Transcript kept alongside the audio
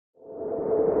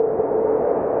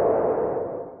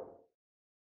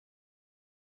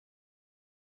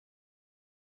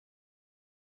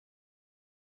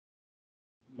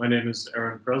My name is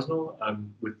Aaron Presnall.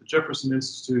 I'm with the Jefferson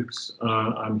Institute.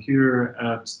 I'm here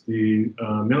at the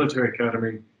Military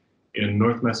Academy in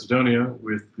North Macedonia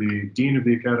with the Dean of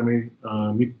the Academy,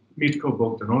 Mitko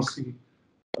Bogdanovsky.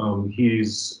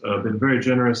 He's been very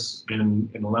generous in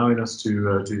allowing us to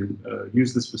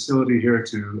use this facility here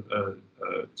to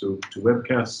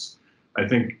webcast. I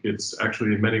think it's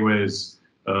actually in many ways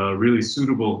really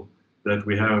suitable that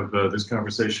we have this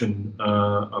conversation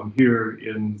here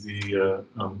in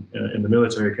the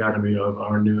military academy of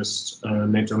our newest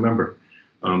NATO member.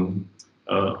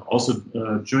 Also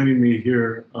joining me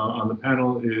here on the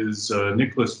panel is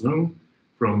Nicholas Lung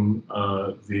from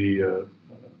the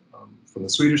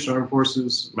Swedish Armed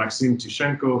Forces, Maxim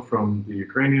Tishenko from the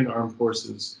Ukrainian Armed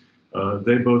Forces.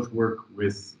 They both work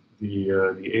with the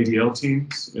ADL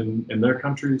teams in their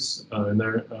countries, in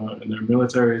their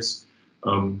militaries.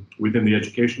 Within the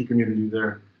education community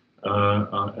there.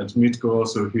 And Mitko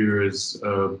also here is,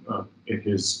 in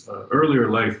his earlier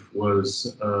life,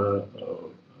 was a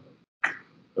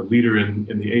leader in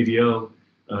the ADL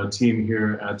team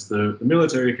here at the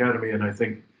military academy. And I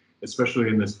think, especially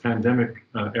in this pandemic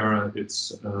era, it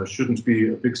shouldn't be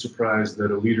a big surprise that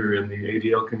a leader in the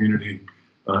ADL community,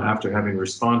 after having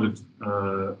responded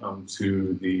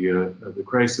to the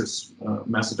crisis,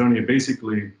 Macedonia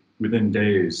basically within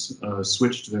days,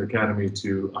 switched their academy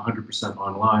to 100%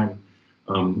 online.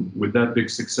 With that big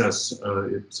success,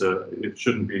 it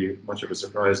shouldn't be much of a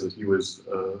surprise that he was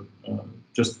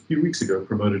just a few weeks ago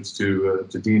promoted to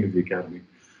Dean of the Academy.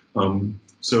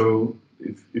 So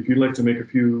if you'd like to make a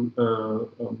few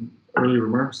early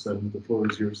remarks, then the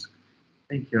floor is yours.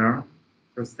 Thank you, Aaron.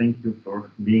 First, thank you for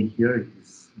being here. It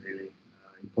is really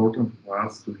important for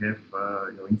us to have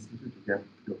your institute, to have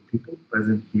your people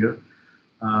present here.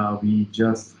 We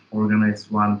just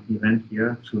organized one event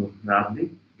here to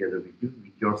Radley, together with you,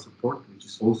 with your support, which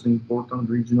is also important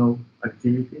regional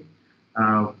activity.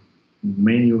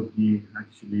 Many of the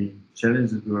actually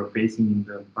challenges we were facing in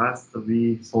the past,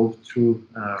 we solved through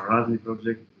Radley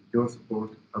project with your support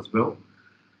as well.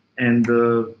 And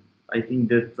I think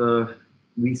that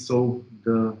we saw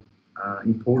the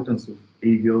importance of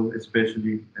ADL,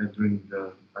 especially during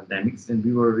the pandemics, and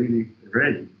we were really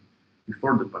ready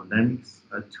before the pandemics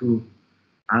to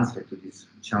answer to this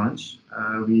challenge.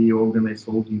 We organize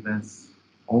all the events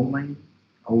online,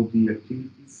 all the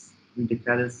activities with the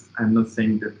cadets. I'm not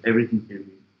saying that everything can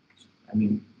be, I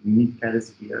mean, we need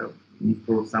cadets here, we need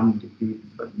for some of the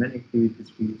activities, but many activities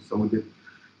we saw that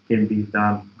can be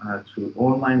done through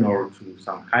online or through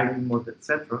some hybrid mode,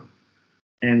 etc.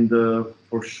 And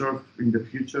for sure, in the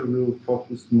future, we'll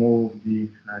focus more of the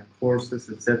courses,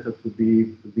 etc., to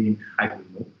be in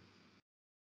hybrid mode.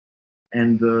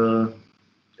 And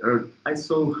I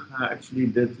saw actually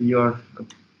that you are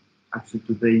actually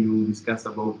today you will discuss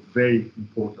about very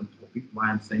important topic. Why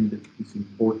I'm saying that it's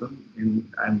important, and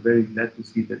I'm very glad to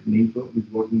see that NATO is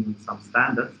working on some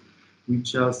standards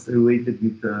which are related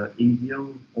with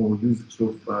ADL or usage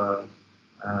of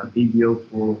ADL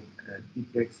for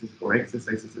TTXs, for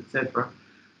exercises, etc.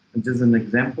 And just an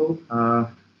example,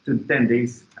 10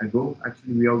 days ago,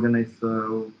 actually we organized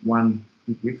one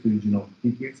TTX, regional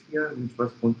TTX here, which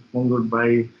was sponsored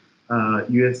by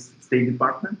US State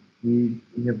Department. We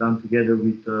have done together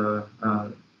with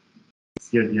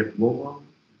CRDF Global,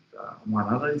 one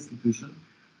other institution.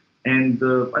 And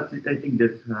I think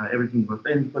that everything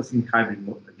was in hybrid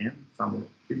mode again. Some were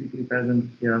physically present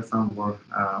here, some were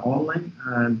online.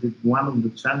 And one of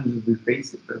the challenges we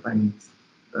face is that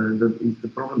the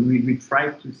problem. We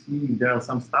try to see if there are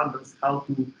some standards how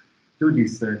to do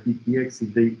this TTX,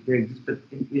 if they exist, but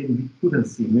we couldn't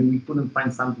see. I mean, we couldn't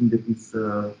find something that is,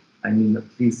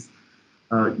 at least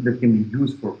that can be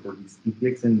used for this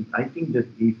TTX. And I think that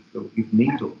if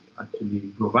NATO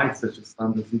actually provides such a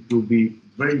standard, it will be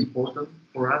very important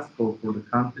for us, for the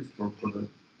countries, for the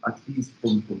at least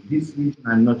for this region.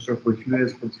 I'm not sure for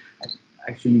US, but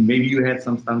actually maybe you have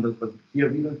some standards, but here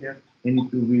we don't have, and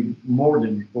it will be more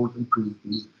than important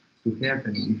to have.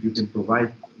 And if you can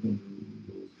provide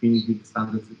definitive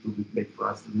standards, it will be great for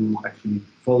us. We will actually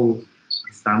follow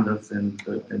the standards, and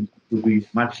it will be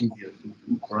much easier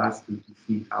for us to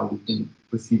see how we can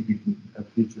proceed with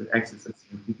future exercises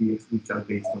and PTX which are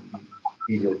based on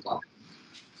the ADL platform.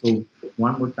 So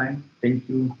one more time, thank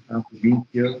you for being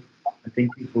here.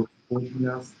 Thank you for supporting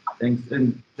us. Thanks,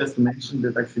 and just to mention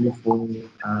that actually for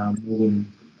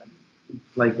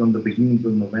like on the beginning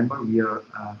of November, we are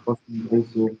hosting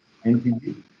also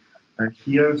NTG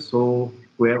here. So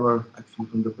whoever actually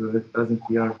from the present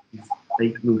here is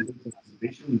taking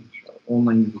participation, which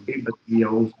online is okay, but we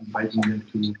are also inviting them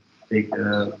to take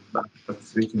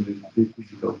participation with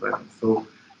physical presence. So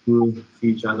to see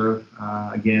each other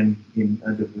again in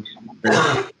the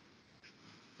future.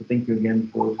 So thank you again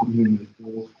for being the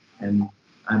call, and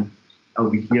I'll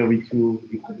be here with you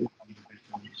if there is any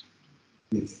questions.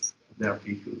 Please, there are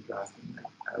people to ask, and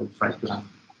I will try to answer.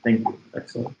 Thank you.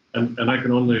 Excellent. And I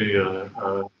can only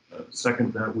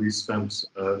second that. We spent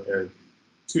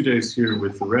 2 days here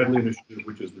with the Radley Initiative,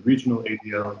 which is the regional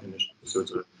ADL initiative. So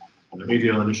it's an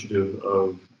ADL initiative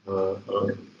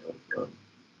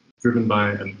driven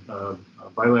by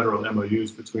bilateral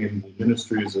MOUs between the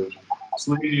ministries of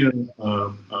Slovenia,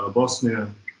 Bosnia,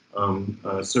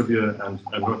 Serbia, and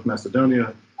North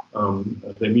Macedonia.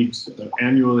 They meet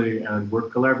annually and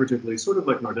work collaboratively, sort of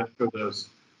like Nordefco does,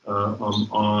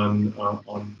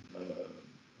 on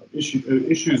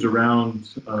issues around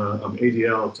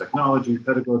ADL technology,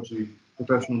 pedagogy,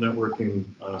 professional networking,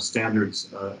 standards,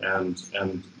 and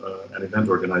event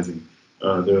organizing.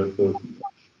 The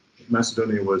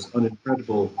Macedonia was an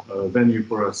incredible venue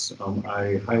for us.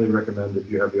 I highly recommend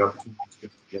if you have the opportunity to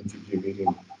get to the NTG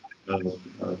meeting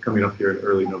coming up here in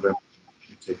early November,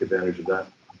 take advantage of that.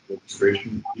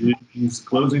 Registration is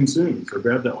closing soon, so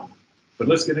grab that one. But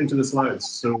let's get into the slides.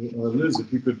 So Liz,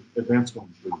 if you could advance one,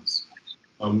 please.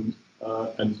 And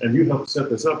you helped set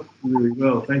this up really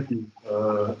well. Thank you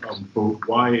for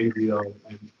why ADL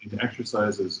in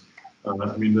exercises.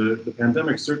 I mean, the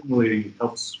pandemic certainly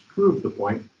helps prove the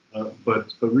point,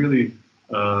 but really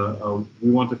we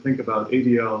want to think about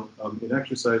ADL in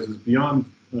exercises beyond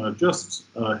just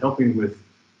helping with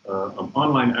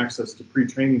online access to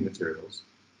pre-training materials.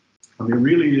 It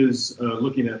really is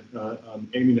looking at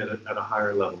aiming at a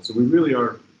higher level. So we really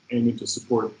are aiming to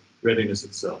support readiness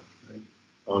itself. Right?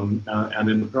 And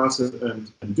in the process,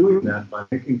 and doing that by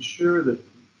making sure that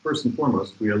first and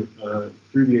foremost, we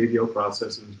through the ADL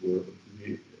processes, the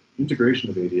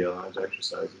integration of ADL into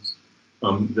exercises,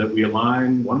 that we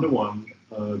align one-to-one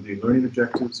the learning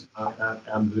objectives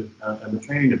and the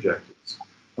training objectives,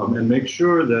 and make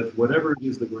sure that whatever it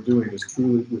is that we're doing is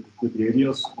truly, with the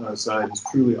ADL side, is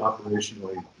truly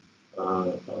operationally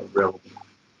relevant.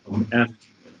 And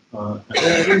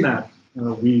in that,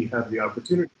 we have the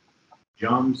opportunity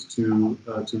beyond to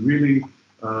really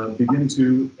begin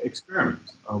to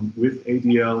experiment with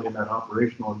ADL in that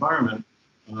operational environment,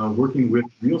 working with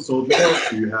real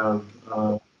soldiers. You have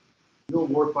real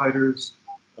warfighters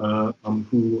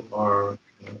who are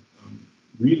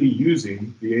really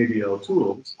using the ADL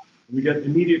tools. We get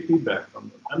immediate feedback from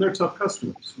them, and they're tough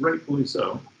customers, rightfully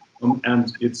so.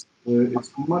 And it's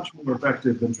much more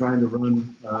effective than trying to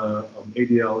run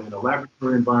ADL in a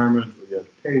laboratory environment where you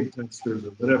have paid testers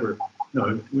or whatever.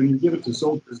 No, when you give it to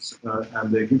soldiers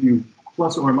and they give you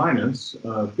plus or minus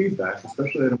feedback,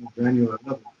 especially at a more granular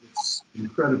level, it's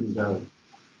incredibly valuable.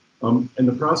 In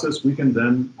the process, we can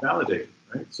then validate,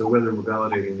 right? So whether we're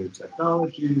validating new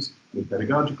technologies, new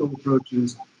pedagogical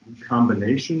approaches, new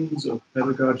combinations of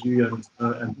pedagogy and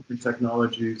different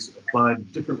technologies applied in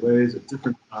different ways at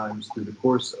different times through the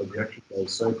course of the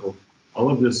exercise cycle, all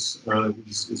of this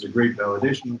is a great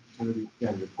validation opportunity.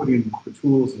 Again, you're putting the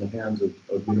tools in the hands of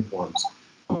uniforms,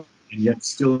 and yet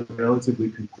still a relatively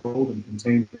controlled and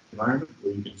contained environment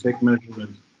where you can take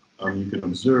measurement, you can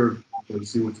observe, you can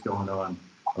see what's going on.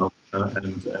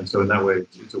 And so in that way,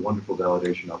 it's a wonderful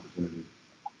validation opportunity.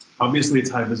 Obviously, it's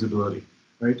high visibility,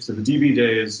 right? So the DB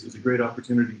Day is a great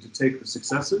opportunity to take the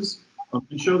successes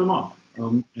and show them off,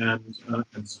 and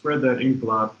spread that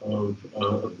inkblot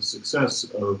of the success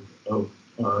of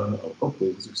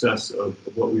hopefully the success of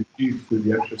what we achieved through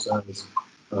the exercise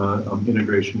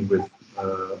integration with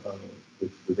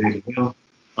ADL.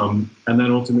 And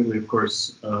then ultimately, of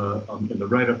course, in the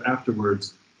write-up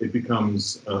afterwards, it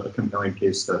becomes a compelling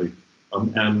case study.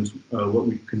 And what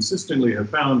we consistently have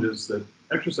found is that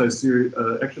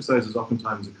exercises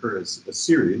oftentimes occur as a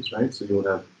series, right? So you'll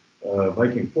have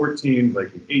Viking 14,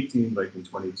 Viking 18, Viking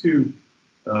 22,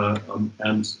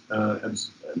 and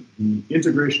the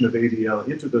integration of ADL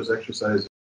into those exercises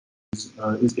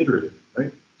is iterative,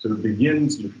 right? So it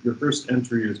begins, your first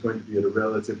entry is going to be at a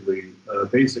relatively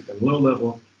basic and low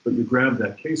level, but you grab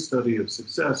that case study of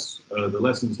success, the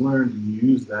lessons learned, and you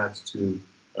use that to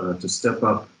step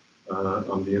up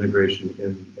on the integration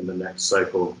in the next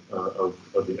cycle of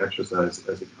the exercise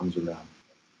as it comes around.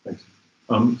 Thanks.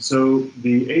 So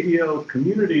the ADL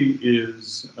community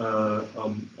is,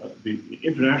 the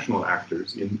international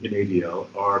actors in ADL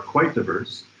are quite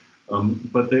diverse,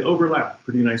 but they overlap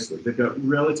pretty nicely. They've got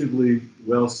relatively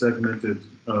well-segmented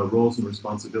roles and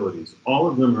responsibilities. All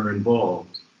of them are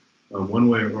involved one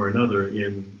way or another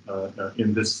in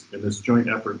this joint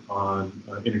effort on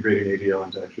integrating ADL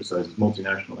into exercises,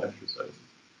 multinational exercises.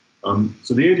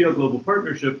 So the ADL Global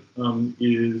Partnership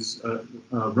is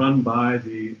run by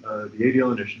the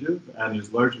ADL Initiative and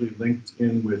is largely linked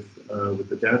in with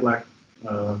the DADLAC,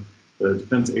 the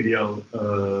Defense ADL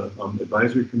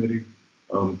Advisory Committee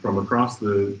from across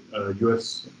the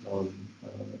U.S.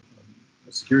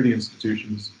 Security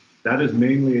institutions. That is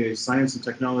mainly a science and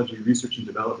technology research and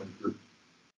development group.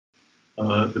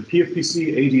 The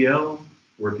PFPC ADL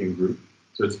working group,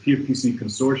 so it's PFPC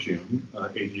Consortium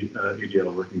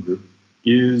ADL working group,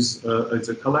 is it's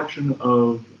a collection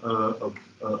of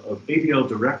ADL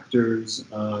directors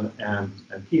and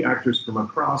key actors from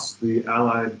across the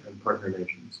allied and partner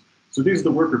nations. So these are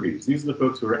the worker bees. These are the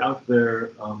folks who are out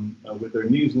there with their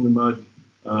knees in the mud,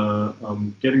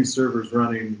 getting servers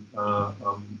running,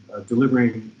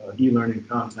 delivering e-learning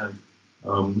content,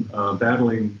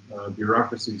 battling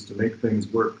bureaucracies to make things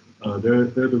work. They're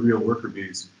the real worker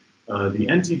bees. The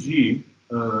NTG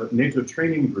NATO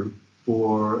Training Group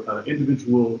for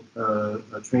individual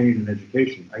training and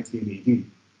education, IT&ED,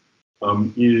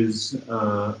 is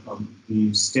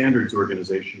the standards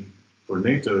organization for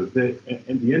NATO. And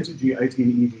the NTG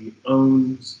IT&ED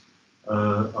owns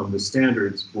the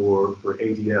standards for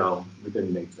ADL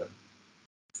within NATO.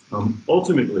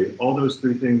 Ultimately, all those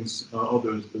three things, all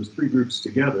those three groups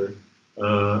together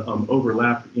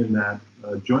overlap in that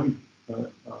joint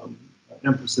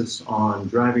emphasis on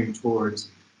driving towards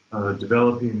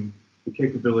developing the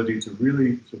capability to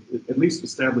really at least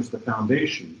establish the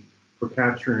foundation for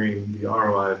capturing the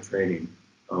ROI of training,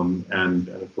 and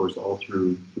of course all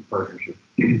through the partnership.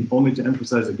 Only to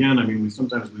emphasize again, I mean, we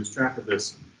sometimes lose track of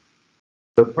this.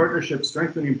 The partnership,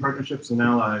 strengthening partnerships and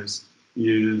allies,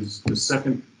 is the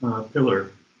second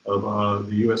pillar of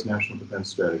the U.S. National Defense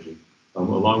Strategy.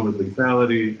 Along with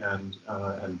lethality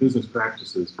and business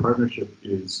practices, partnership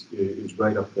is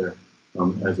right up there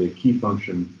as a key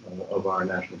function of our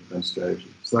national defense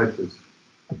strategy. Slide, please.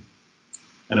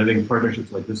 And I think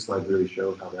partnerships like this slide really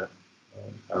show how that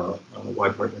why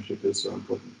partnership is so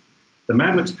important. The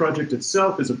MADLIX project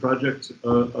itself is a project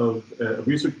a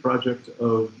research project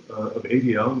of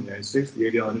ADL in the United States,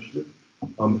 the ADL Initiative,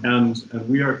 and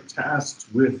we are tasked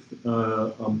with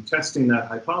testing that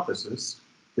hypothesis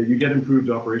that you get improved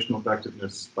operational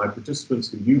effectiveness by participants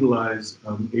who utilize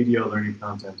ADL learning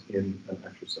content in an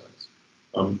exercise.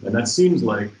 And that seems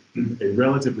like a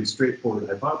relatively straightforward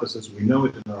hypothesis. We know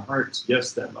it in our hearts,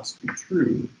 yes, that must be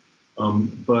true,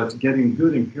 but getting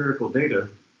good empirical data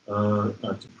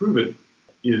to prove it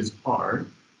is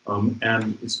hard,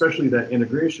 and especially that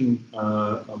integration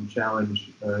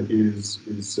challenge is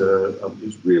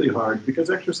really hard because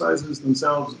exercises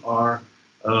themselves are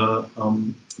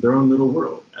their own little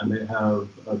world, and they have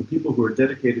the people who are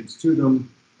dedicated to them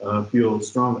feel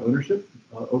strong ownership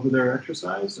over their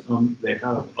exercise.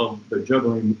 They're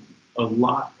juggling a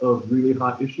lot of really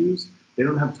hot issues. They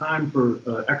don't have time for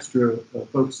extra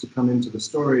folks to come into the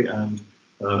story and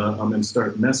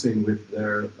start messing with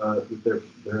their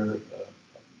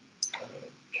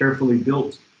carefully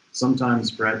built,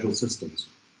 sometimes fragile systems.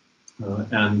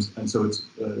 And so it's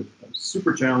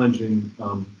super challenging,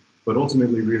 but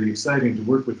ultimately really exciting to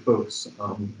work with folks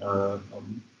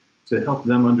to help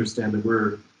them understand that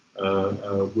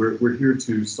we're here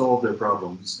to solve their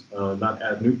problems, not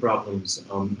add new problems,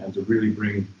 and to really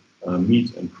bring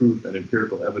meat and proof and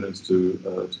empirical evidence to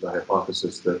the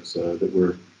hypothesis that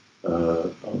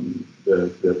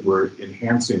we're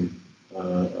enhancing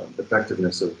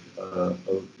effectiveness of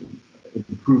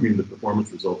improving the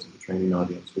performance results of the training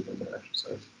audience within their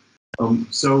exercise.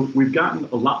 So we've gotten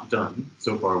a lot done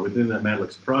so far within that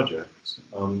MADLIX project.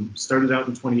 Started out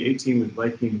in 2018 with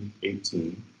Viking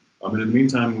 18. And in the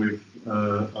meantime, we've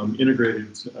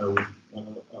integrated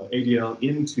ADL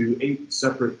into 8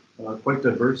 separate, quite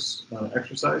diverse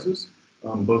exercises,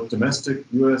 both domestic,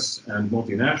 US, and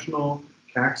multinational,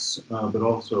 CACs, but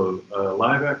also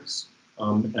LiveX,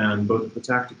 and both at the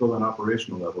tactical and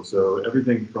operational level. So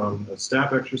everything from a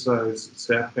staff exercise,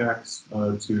 staff CACs,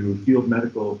 to field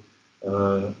medical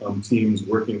teams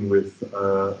working with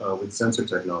sensor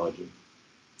technology.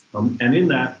 And in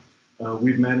that,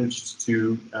 we've managed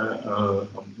to,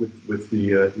 with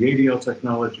the ADL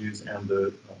technologies and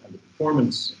the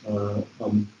performance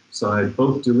side,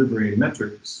 both delivering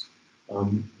metrics,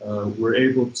 we're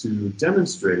able to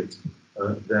demonstrate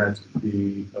that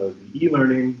the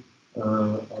e-learning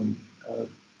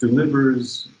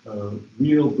delivers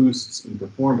real boosts in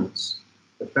performance,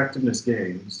 effectiveness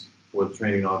gains for the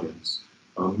training audience.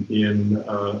 In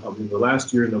the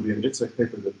last year, and there'll be an ITSEC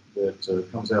paper that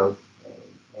comes out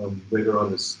later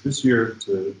on this year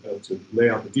to lay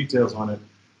out the details on it.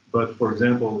 But for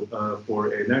example,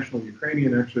 for a national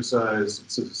Ukrainian exercise,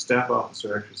 it's a staff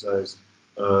officer exercise,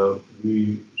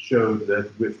 we showed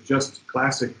that with just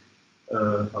classic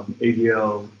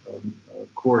ADL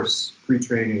course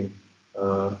pre-training,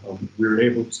 we were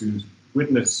able to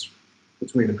witness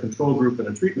between a control group and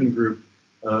a treatment group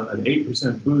an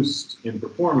 8% boost in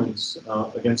performance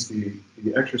against the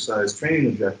exercise training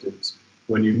objectives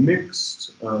when you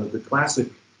mixed the classic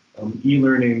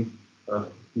e-learning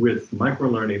with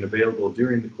micro-learning available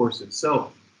during the course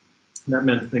itself. That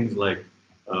meant things like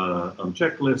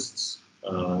checklists,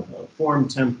 form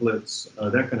templates,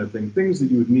 that kind of thing, things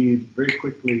that you would need very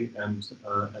quickly and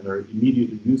are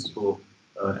immediately useful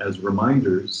as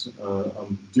reminders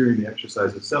during the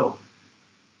exercise itself.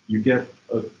 You get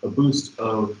a boost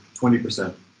of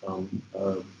 20%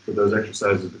 for those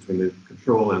exercises between the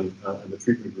control and the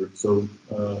treatment group. So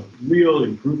real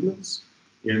improvements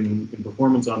in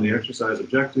performance on the exercise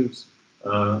objectives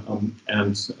and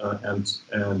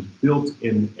built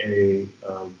in a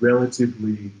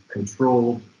relatively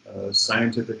controlled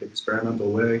scientific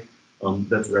experimental way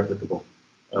that's replicable.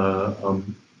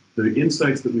 The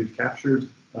insights that we've captured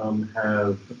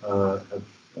have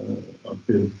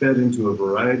been fed into a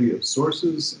variety of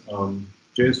sources.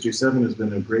 JSG7 has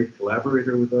been a great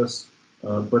collaborator with us,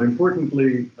 but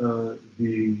importantly,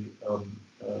 we've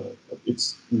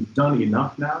done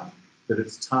enough now that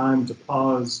it's time to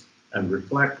pause and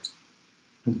reflect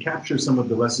and capture some of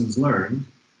the lessons learned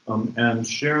and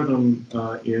share them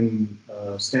in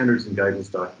standards and guidance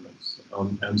documents.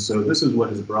 And so this is what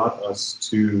has brought us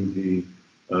to the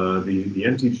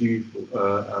NTG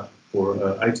for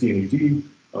IT&ED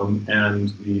and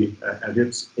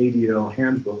its ADL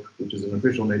handbook, which is an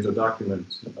official NATO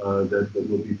document that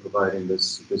will be providing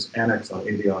this annex on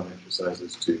ADL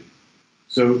exercises too.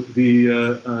 So the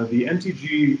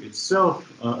NTG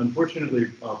itself, unfortunately,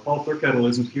 Paul Thurkettle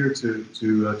isn't here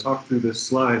to talk through this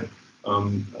slide.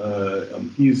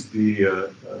 He's the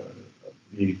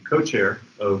co-chair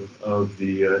of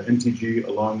the NTG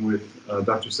along with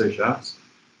Dr. Seychatz.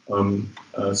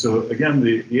 So again,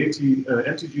 the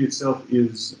NTG itself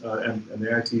is, and the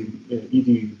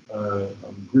IT&ED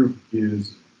group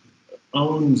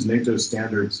owns NATO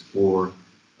standards for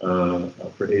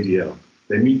ADL.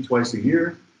 They meet twice a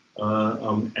year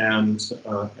and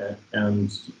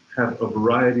have a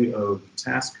variety of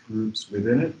task groups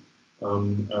within it.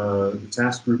 The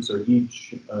task groups are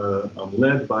each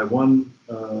led by one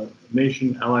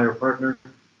nation, ally, or partner,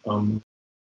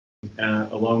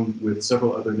 along with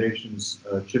several other nations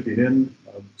chipping in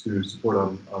to support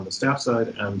on the staff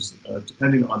side. And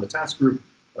depending on the task group,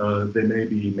 they may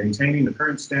be maintaining the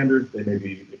current standard, they may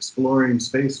be exploring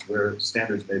space where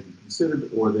standards may be considered,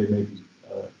 or they may be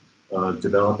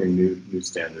developing new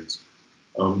standards.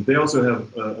 They also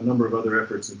have a number of other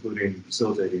efforts, including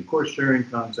facilitating course sharing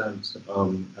content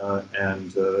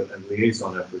and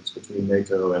liaison efforts between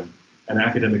NATO and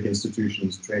academic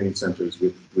institutions, training centers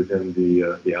within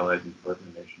the allied and partner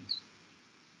nations.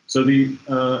 So the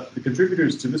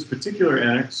contributors to this particular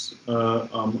annex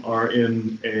are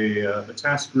in a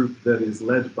task group that is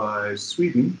led by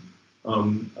Sweden,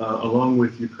 along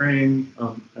with Ukraine,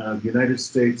 the United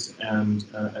States, and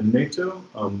NATO.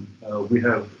 We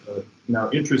have now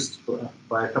interest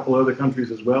by a couple other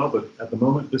countries as well, but at the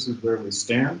moment, this is where we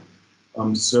stand.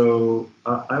 So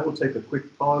I will take a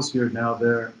quick pause here now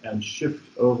there and shift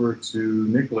over to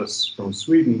Nicholas from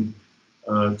Sweden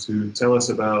to tell us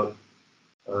about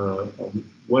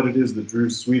what it is that drew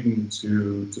Sweden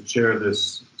to chair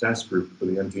this task group for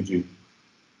the NTG.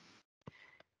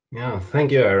 Yeah,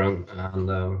 thank you, Aaron, and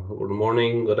good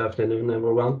morning, good afternoon,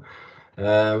 everyone.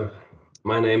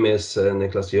 My name is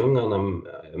Niklas Ljung, and I'm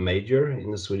a major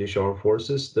in the Swedish Armed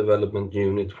Forces Development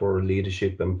Unit for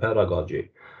Leadership and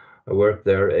Pedagogy. I work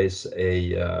there as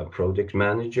a project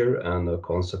manager and a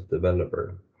concept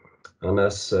developer. And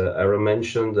as Aaron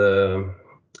mentioned,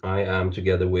 I am,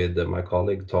 together with my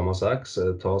colleague Thomas Ax,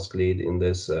 task lead in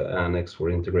this annex for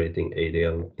integrating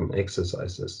ADL in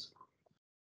exercises.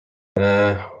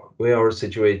 We are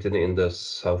situated in the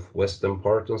southwestern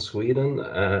part of Sweden,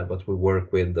 but we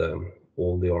work with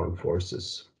all the armed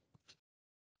forces.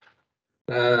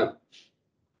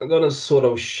 I'm going to sort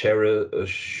of share a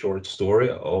short story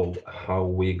of how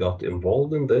we got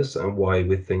involved in this and why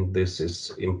we think this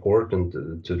is important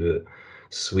to the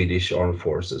Swedish Armed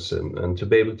Forces. And to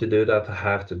be able to do that, I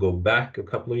have to go back a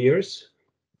couple of years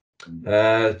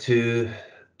to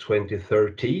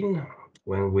 2013,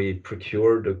 when we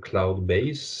procured a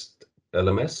cloud-based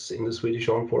LMS in the Swedish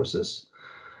Armed Forces.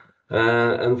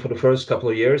 And for the first couple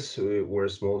of years, we were a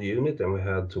small unit and we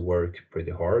had to work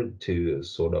pretty hard to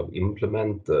sort of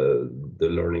implement the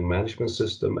learning management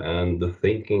system and the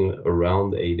thinking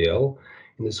around ADL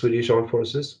in the Swedish Armed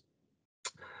Forces.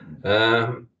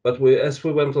 But as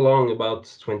we went along about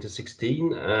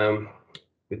 2016,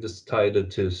 we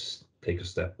decided to take a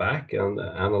step back and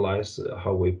analyze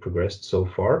how we progressed so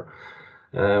far.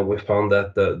 We found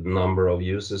that the number of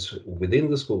users within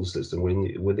the school system,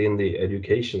 within the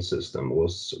education system,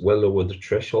 was well over the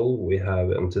threshold we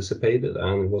have anticipated,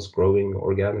 and it was growing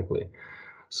organically.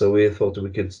 So we thought we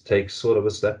could take sort of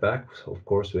a step back. Of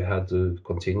course, we had to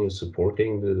continue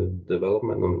supporting the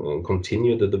development and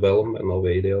continue the development of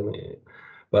ADL.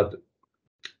 But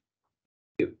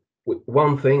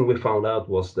one thing we found out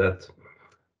was that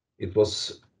it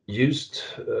was used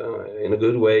in a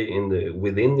good way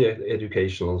within the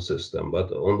educational system,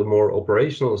 but on the more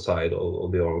operational side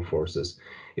of the armed forces,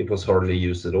 it was hardly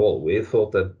used at all. We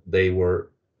thought that they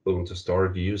were going to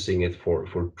start using it for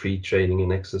pre-training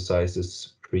and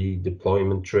exercises,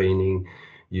 pre-deployment training,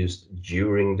 used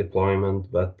during deployment,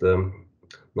 but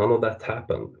none of that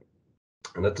happened.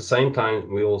 And at the same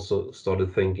time, we also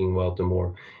started thinking about the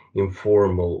more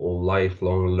informal or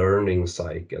lifelong learning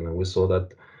cycle, and we saw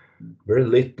that very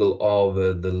little of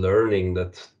the learning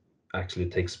that actually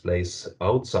takes place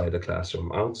outside the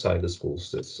classroom, outside the school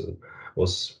system,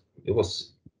 was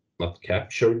not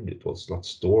captured, it was not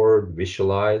stored,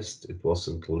 visualized, it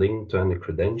wasn't linked to any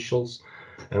credentials,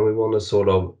 and we want to sort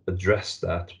of address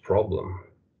that problem.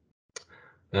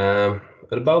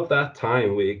 At about that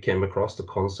time, we came across the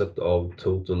concept of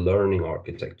total learning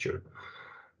architecture.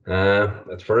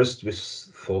 At first, we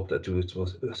thought that it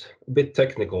was a bit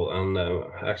technical, and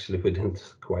actually we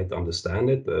didn't quite understand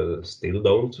it, still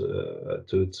don't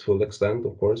to its full extent,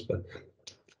 of course, but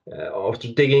after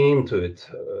digging into it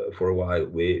for a while,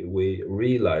 we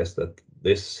realized that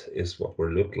this is what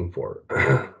we're looking for.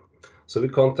 So we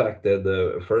contacted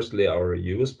firstly our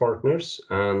US partners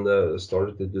and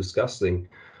started discussing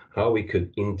how we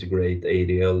could integrate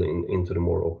ADL into the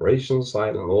more operational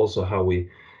side, and also how we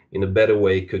in a better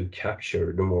way could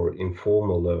capture the more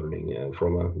informal learning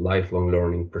from a lifelong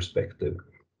learning perspective.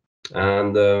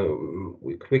 And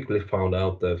we quickly found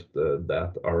out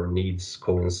that our needs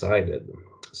coincided.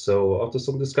 So after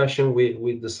some discussion,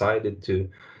 we decided to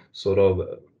sort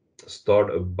of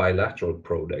start a bilateral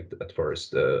project at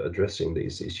first, addressing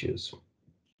these issues.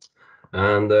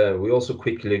 And we also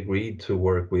quickly agreed to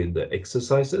work with the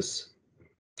exercises.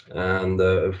 And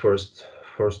first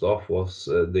off was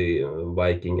the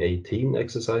Viking 18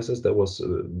 exercises that was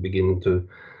beginning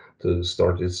to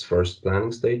start its first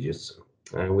planning stages.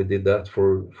 And we did that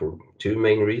for two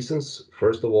main reasons.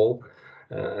 First of all,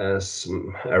 as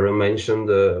Aaron mentioned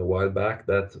a while back,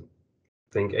 that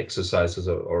I think exercises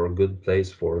are a good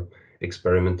place for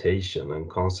experimentation and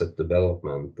concept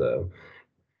development.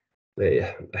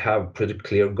 They have pretty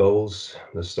clear goals,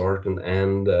 the start and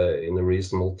end in a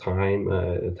reasonable time.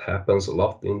 It happens a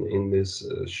lot in this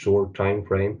short time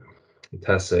frame. It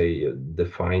has a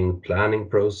defined planning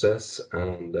process,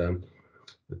 and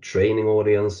the training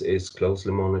audience is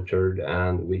closely monitored,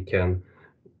 and we can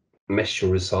measure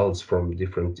results from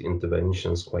different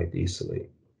interventions quite easily.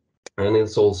 And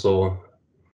it's also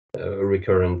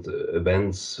recurrent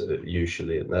events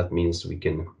usually. That means we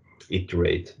can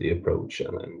iterate the approach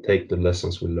and take the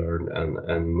lessons we learned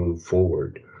and move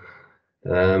forward.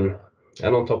 And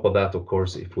on top of that, of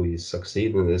course, if we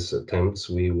succeed in these attempts,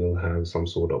 we will have some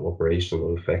sort of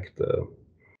operational effect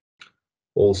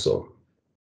also.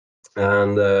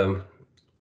 And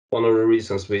one of the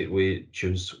reasons we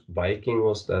choose Viking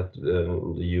was that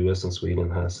the US and Sweden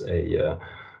has a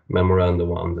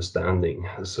memorandum of understanding,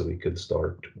 so we could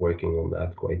start working on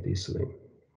that quite easily.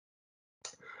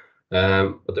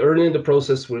 But early in the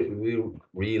process, we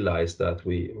realized that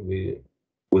we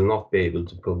will not be able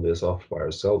to pull this off by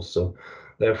ourselves. So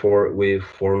therefore, we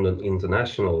formed an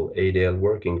international ADL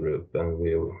working group, and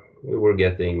we were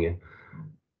getting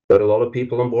quite a lot of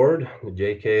people on board: the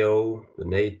JKO, the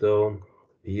NATO,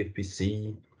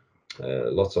 PFPC,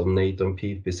 lots of NATO and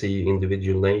PFPC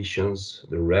individual nations,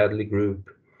 the Radley group.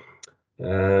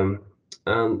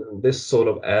 And this sort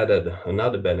of added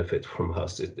another benefit from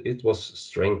us. It was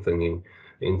strengthening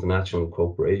international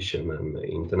cooperation and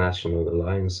international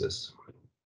alliances.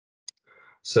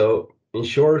 So in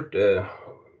short,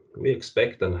 we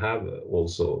expect and have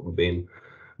also been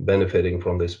benefiting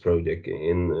from this project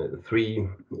in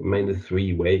mainly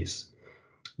three ways.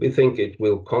 We think it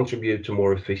will contribute to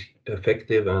more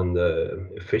effective and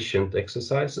efficient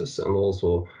exercises, and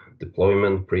also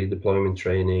deployment, pre-deployment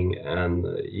training, and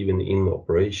even in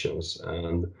operations.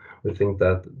 And we think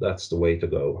that that's the way to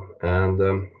go.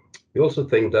 And we also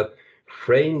think that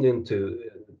framed into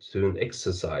an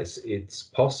exercise, it's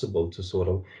possible to sort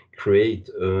of create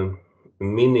a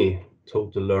mini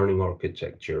total learning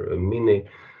architecture, a mini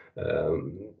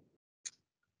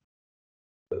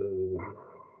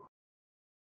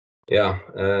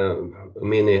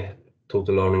mini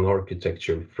total learning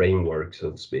architecture framework,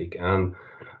 so to speak. And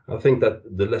I think that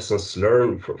the lessons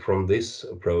learned from this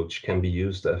approach can be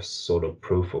used as sort of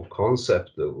proof of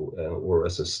concept or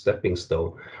as a stepping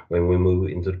stone when we move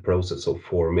into the process of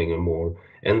forming a more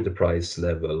enterprise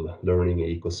level learning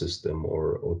ecosystem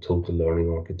or total learning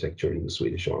architecture in the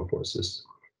Swedish Armed Forces.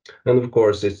 And of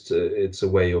course, it's a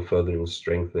way of furthering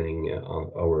strengthening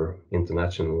our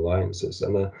international alliances.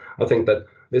 And I think that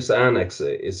this annex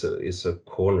is a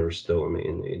cornerstone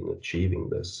in achieving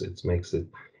this. It makes it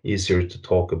easier to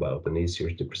talk about and easier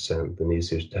to present and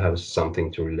easier to have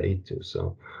something to relate to.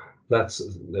 So that's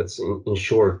in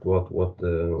short what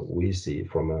we see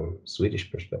from a Swedish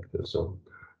perspective. So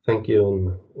thank you,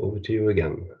 and over to you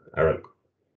again, Aaron.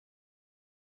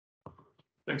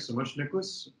 Thanks so much,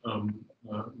 Nicholas.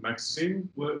 Maxime,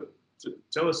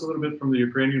 tell us a little bit from the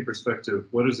Ukrainian perspective.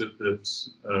 What is it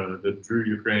that drew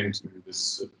Ukraine to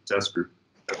this task group?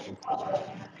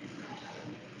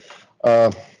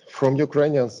 From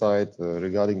Ukrainian side,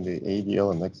 regarding the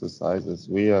ADL and exercises,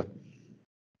 we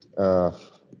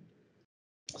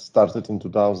started in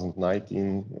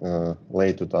 2019,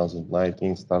 late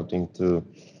 2019, starting to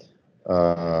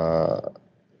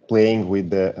playing with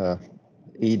the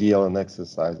ADL and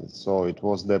exercises. So it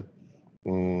was the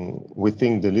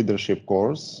within the leadership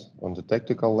course on the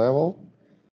tactical level.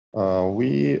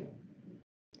 We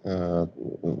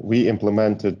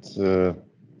implemented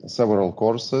several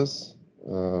courses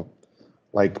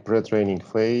like pre-training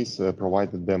phase,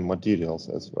 provided them materials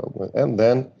as well, and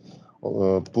then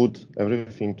put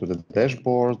everything to the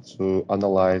dashboard to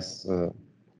analyze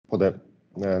for the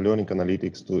learning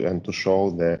analytics and to show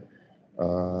the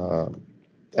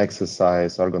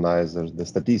exercise organizers the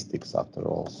statistics after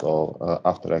all, so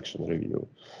after action review.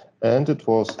 And it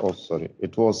was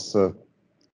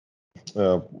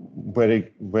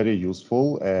very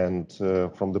useful, and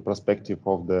from the perspective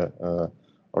of the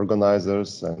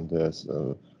organizers and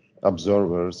the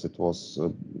observers, it was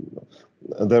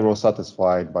they were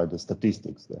satisfied by the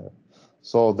statistics there.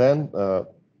 So then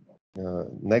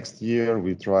next year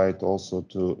we tried also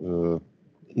to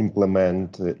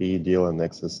implement ADL and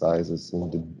exercises in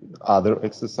the other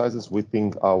exercises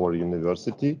within our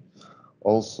university,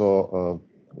 also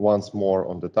once more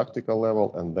on the tactical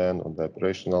level, and then on the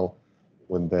operational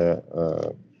with the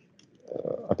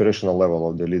operational level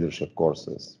of the leadership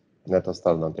courses, NATO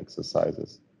standard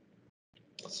exercises.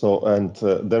 So, and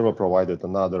they were provided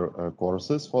another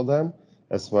courses for them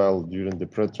as well during the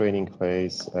pre-training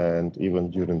phase and even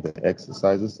during the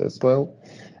exercises as well.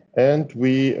 And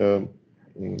we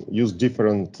use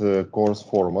different course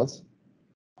formats.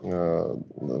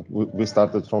 We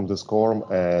started from the SCORM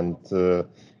and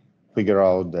figure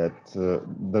out that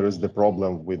there is the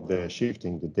problem with the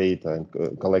shifting the data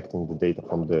and collecting the data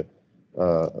from the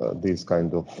this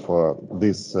kind of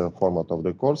this format of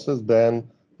the courses. Then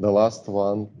the last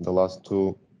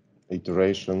two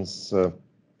iterations,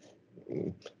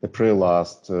 the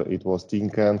pre-last, it was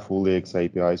TINCAN, fully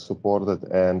XAPI supported,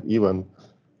 and even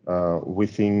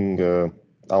within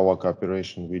our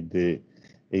cooperation with the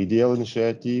ADL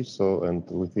initiative, so and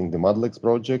within the MADLEX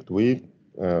project, we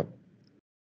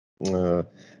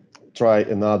try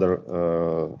another,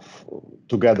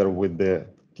 together with the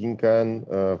TINCAN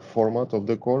format of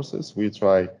the courses, we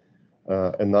try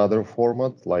another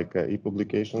format like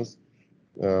e-publications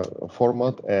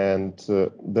format, and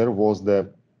there was the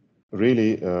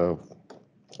really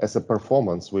as a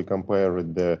performance, we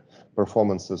compared the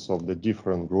performances of the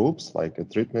different groups, like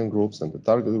treatment groups and the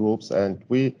target groups, and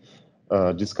we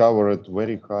discovered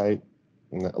very high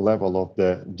level of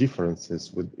the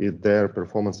differences with their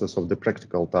performances of the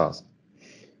practical task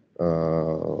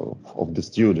of the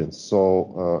students.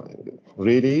 So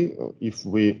really, if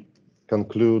we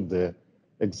conclude the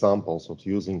examples of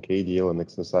using ADL and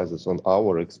exercises on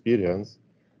our experience,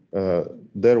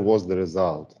 there was the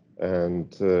result,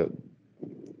 and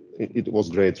it was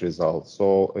great result.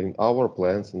 So in our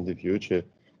plans in the future,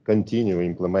 continue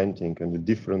implementing in the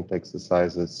different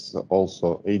exercises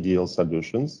also ADL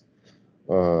solutions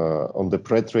on the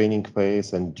pre-training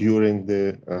phase and during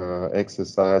the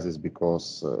exercises,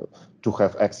 because to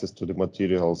have access to the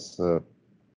materials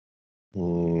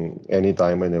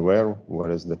anytime, anywhere,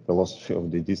 whereas the philosophy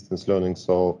of the distance learning.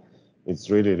 So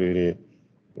it's really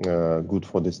good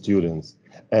for the students,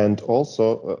 and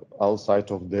also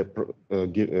outside of the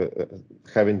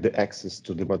having the access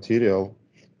to the material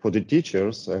for the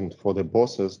teachers and for the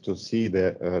bosses to see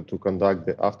the to conduct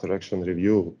the after action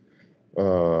review.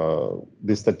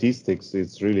 The statistics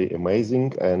is really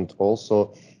amazing, and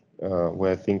also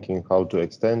we're thinking how to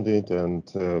extend it and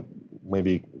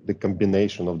maybe the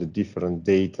combination of the different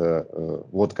data,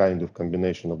 what kind of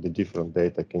combination of the different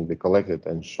data can be collected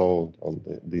and shown on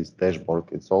this dashboard.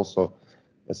 It's also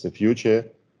as a future,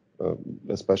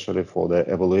 especially for the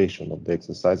evaluation of the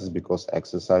exercises, because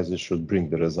exercises should bring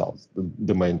the results.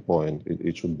 The main point,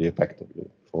 it should be effectively.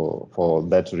 For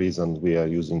that reason, we are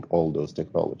using all those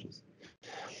technologies.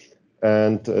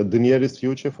 And the nearest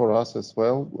future for us as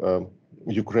well,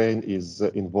 Ukraine is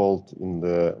involved in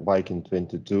the Viking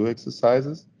 22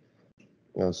 exercises.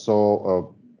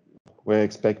 So we're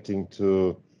expecting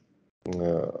to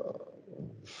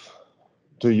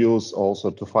use also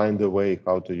to find a way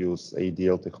how to use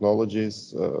ADL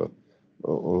technologies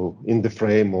in the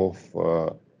frame of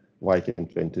Viking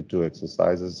 22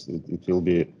 exercises. It will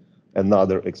be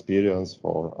another experience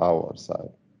for our side.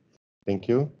 Thank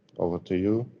you. Over to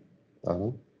you,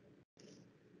 Alan.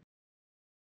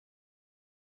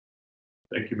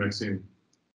 Thank you, Maxime.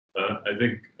 I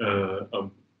think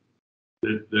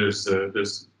this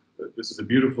is a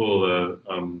beautiful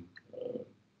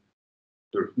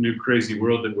sort of new crazy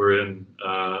world that we're in.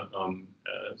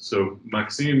 So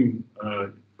Maxime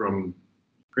from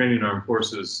Ukrainian Armed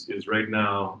Forces is right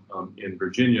now in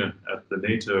Virginia at the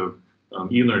NATO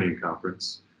e-learning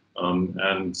conference, and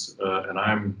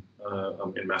I'm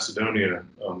in Macedonia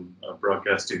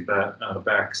broadcasting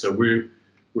back. So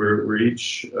we're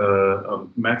each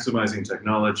maximizing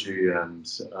technology and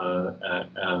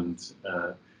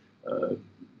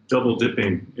double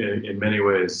dipping in many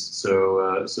ways.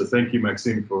 So thank you,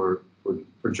 Maxime, for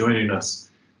joining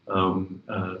us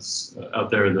out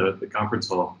there in the conference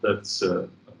hall. That's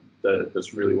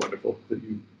really wonderful that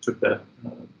you took that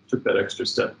extra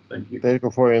step. Thank you. Thank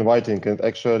you for inviting. And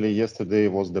actually, yesterday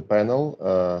was the panel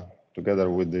together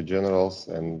with the generals,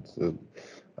 and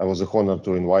I was honored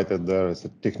to invite it there as a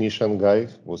technician guy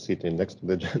who was sitting next to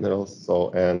the generals.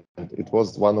 So, and it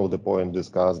was one of the points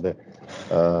discussed the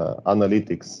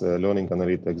analytics, learning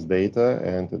analytics data,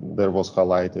 and there was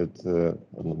highlighted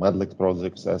Medlex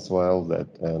projects as well, that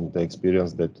and the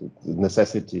experience, that the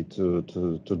necessity to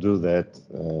do that,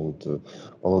 and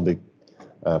all of the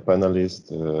panelists,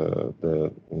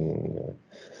 the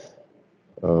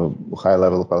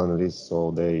high-level panelists,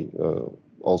 so they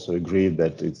also agreed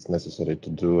that it's necessary to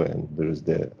do, and there is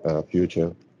the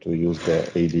future to use the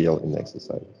ADL in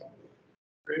exercises.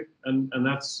 Great, and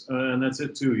that's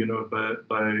it too. You know,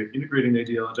 by integrating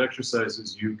ADL into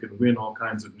exercises, you can win all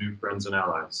kinds of new friends and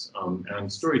allies,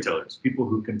 and storytellers, people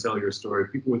who can tell your story,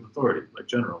 people with authority, like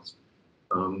generals,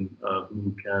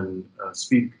 who can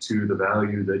speak to the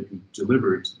value that you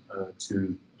delivered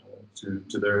to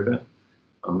their event.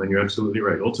 And you're absolutely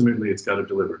right. Ultimately, it's got to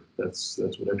deliver. That's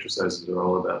what exercises are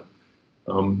all about.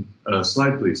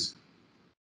 Slide, please.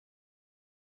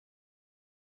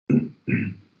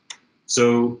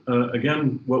 So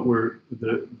again, what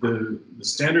the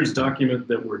standards document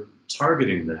that we're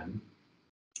targeting then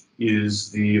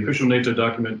is the official NATO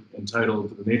document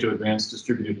entitled the NATO Advanced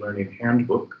Distributed Learning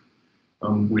Handbook,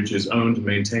 which is owned and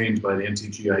maintained by the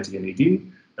NTG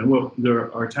IT&ED. And what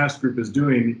our task group is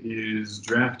doing is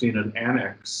drafting an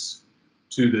annex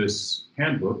to this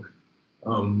handbook,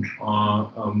 an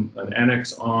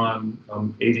annex on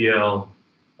ADL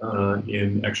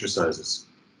in exercises.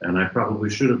 And I probably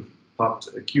should have popped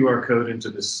a QR code into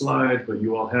this slide, but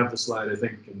you all have the slide, I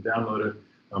think, and download it.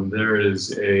 There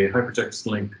is a hypertext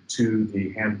link to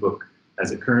the handbook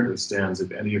as it currently stands,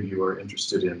 if any of you are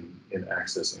interested in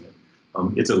accessing it.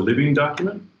 It's a living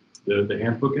document, the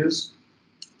handbook is.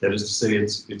 That is to say,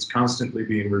 it's constantly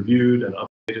being reviewed and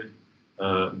updated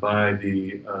by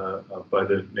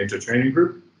the NATO Training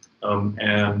Group,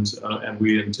 and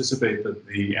we anticipate that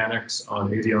the annex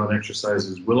on ADL and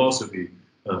exercises will also be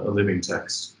a living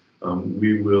text.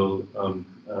 We will, on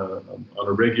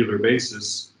a regular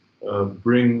basis,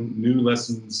 bring new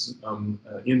lessons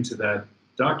into that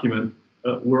document.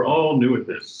 We're all new at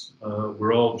this.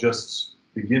 We're all just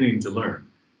beginning to learn.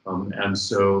 And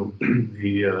so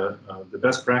the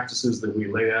best practices that we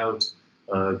lay out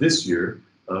this year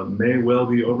may well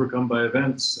be overcome by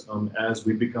events as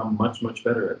we become much, much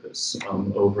better at this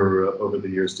over the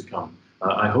years to come.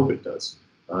 I hope it does.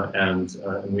 And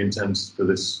we intend for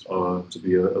this to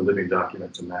be a living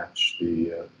document to match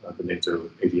the NATO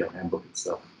ADL handbook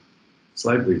itself.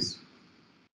 Slide, please.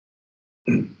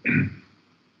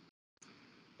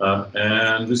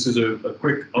 And this is a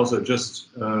quick, also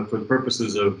just for the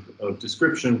purposes of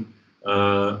description,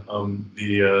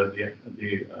 the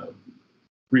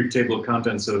brief table of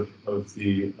contents of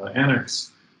the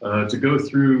annex. To go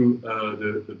through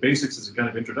the basics as a kind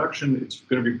of introduction, it's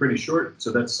going to be pretty short,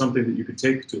 so that's something that you could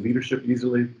take to leadership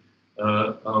easily.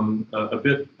 a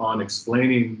bit on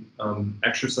explaining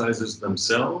exercises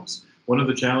themselves. One of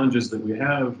the challenges that we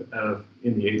have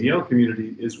in the ADL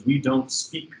community is we don't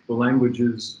speak the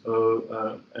languages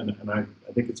of, and I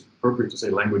think it's appropriate to say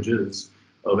languages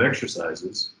of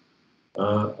exercises.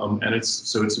 And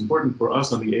it's important for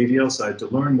us on the ADL side to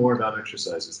learn more about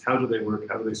exercises. How do they work?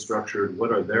 How are they structured?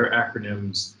 What are their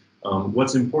acronyms?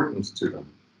 What's important to them?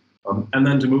 And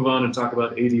then to move on and talk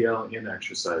about ADL in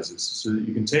exercises, so that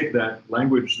you can take that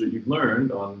language that you've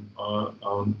learned on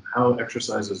how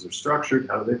exercises are structured,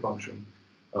 how they function,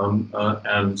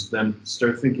 and then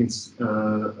start thinking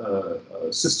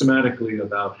systematically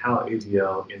about how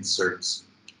ADL inserts.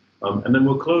 And then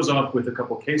we'll close off with a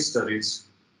couple case studies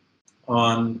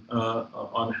on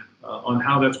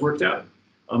how that's worked out.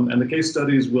 And the case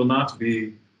studies will not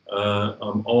be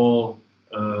all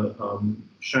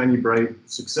shiny, bright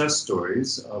success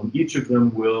stories. Each of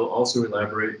them will also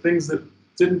elaborate things that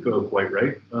didn't go quite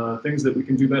right, things that we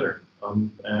can do better,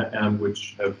 and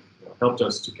which have helped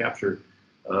us to capture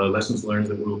lessons learned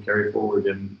that we'll carry forward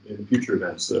in future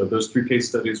events. Those three case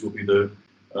studies will be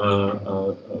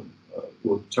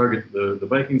will target the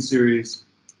Viking series,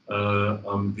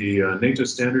 the NATO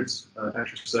standards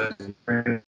exercise and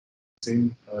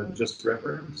training just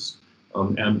referenced,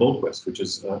 and BoldQuest, which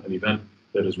is an event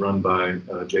that is run by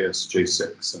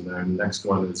JSJ6, and their next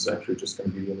one is actually just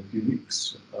going to be in a few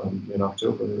weeks, in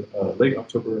October, late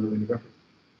October, early November.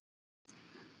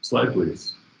 Slide,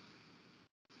 please.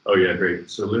 Oh yeah,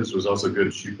 great. So Liz was also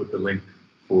good. She put the link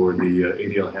for the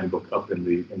ADL handbook up in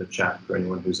the chat for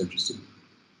anyone who's interested.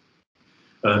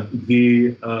 Thank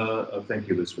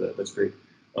you, Liz, for that. That's great.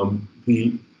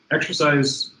 The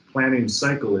exercise planning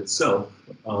cycle itself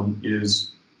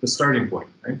is the starting point,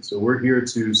 right? So we're here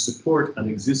to support an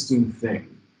existing thing,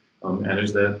 and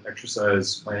is that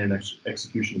exercise planning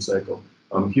execution cycle.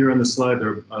 Here on the slide,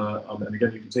 there, and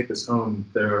again, you can take this home,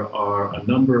 there are a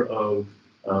number of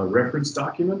reference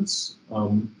documents.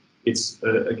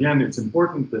 Again, it's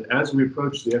important that as we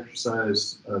approach the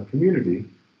exercise community,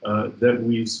 that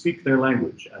we speak their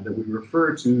language and that we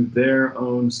refer to their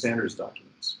own standards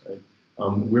documents, right?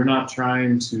 We're not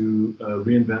trying to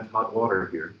reinvent hot water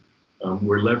here.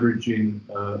 We're leveraging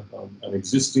an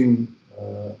existing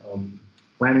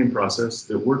planning process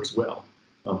that works well.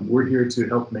 We're here to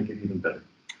help make it even better.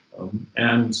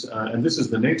 And this is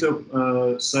the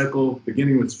NATO cycle,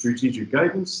 beginning with strategic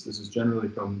guidance. This is generally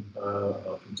from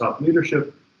top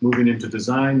leadership, moving into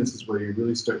design. This is where you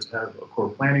really start to have a core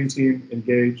planning team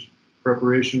engage,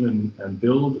 preparation and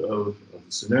build of the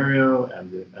scenario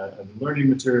and the learning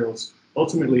materials,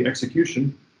 ultimately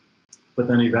execution, but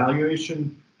then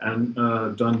evaluation and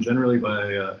done generally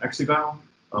by ex-eval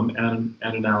and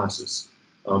analysis.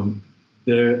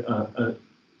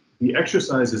 The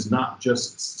exercise is not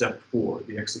just step 4,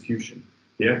 the execution.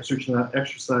 The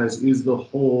exercise is the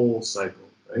whole cycle,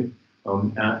 right?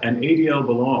 And ADL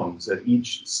belongs at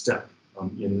each step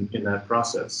in that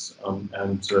process,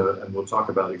 and we'll talk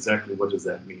about exactly what does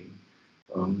that mean.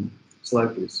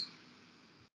 Slide, please.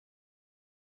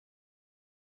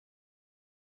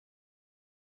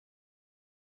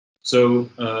 So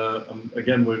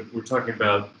again, we're talking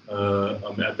about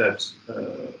at that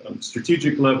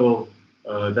strategic level.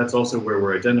 That's also where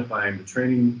we're identifying the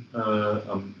training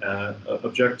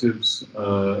objectives.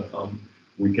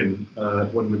 We can,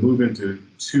 when we move into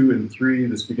 2 and 3,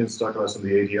 this begins to talk about some of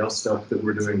the ADL stuff that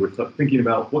we're doing. We're thinking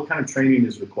about what kind of training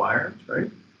is required,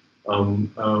 right?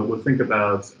 We'll think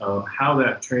about how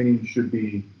that training should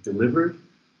be delivered.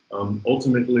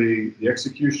 Ultimately, the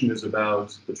execution is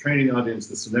about the training audience,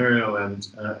 the scenario, and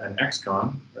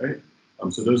XCOM, right?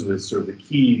 So those are the sort of the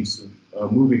keys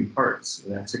of moving parts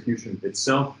in execution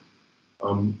itself.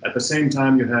 At the same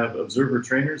time, you have observer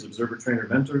trainers, observer trainer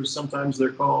mentors, sometimes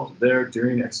they're called, there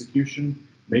during execution,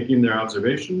 making their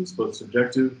observations, both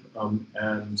subjective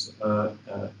and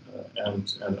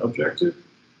objective.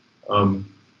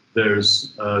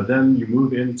 Then you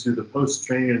move into the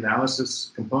post-training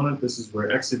analysis component. This is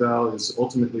where ex-eval is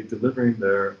ultimately delivering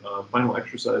their final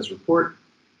exercise report,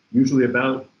 usually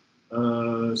about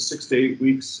 6 to 8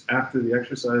 weeks after the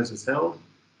exercise is held.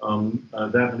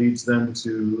 That leads them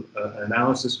to an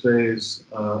analysis phase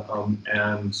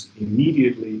and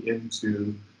immediately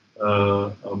into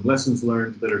lessons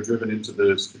learned that are driven into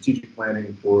the strategic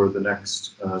planning for the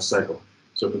next cycle.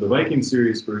 So for the Viking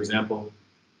series, for example,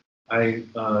 I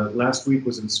last week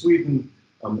was in Sweden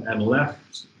and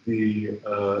left the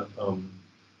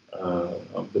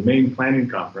main planning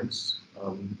conference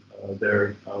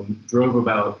there, drove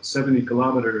about 70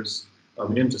 kilometers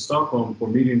into Stockholm for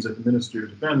meetings at the Ministry of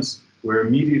Defense, where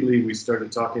immediately we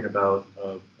started talking about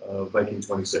Viking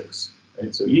 26.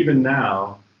 Right? So even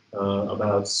now,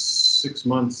 about 6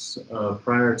 months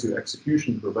prior to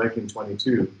execution for Viking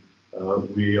 22,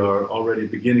 we are already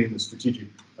beginning the strategic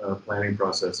planning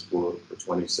process for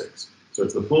 26. So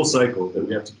it's the full cycle that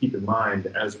we have to keep in mind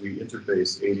as we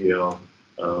interface ADL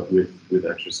with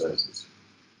exercises.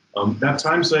 That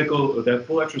time cycle, that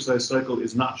full exercise cycle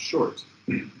is not short.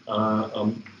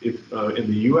 If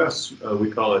in the US,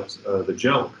 we call it the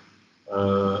JELC,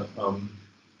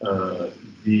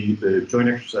 the Joint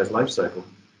Exercise Life Cycle.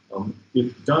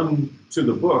 If done to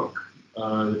the book,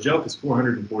 the JELC is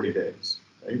 440 days,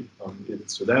 right?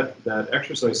 So that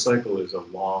exercise cycle is a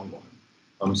long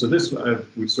one. So this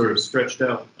we've sort of stretched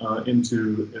out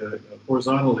into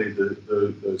horizontally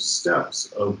the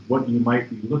steps of what you might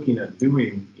be looking at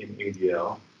doing in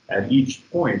ADL at each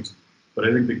point. But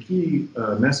I think the key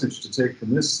message to take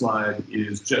from this slide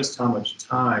is just how much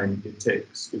time it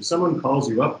takes. If someone calls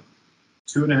you up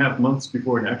 2.5 months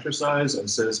before an exercise and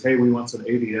says, hey, we want some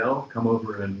ADL, come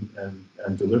over and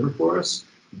deliver for us,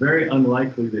 very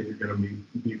unlikely that you're going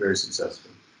to be very successful.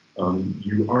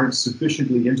 You aren't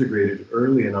sufficiently integrated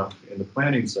early enough in the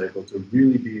planning cycle to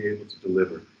really be able to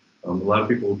deliver. A lot of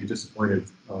people will be disappointed,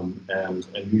 and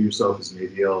you yourself as an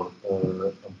ADL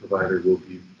provider will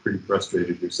be pretty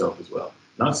frustrated yourself as well.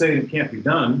 Not saying it can't be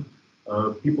done.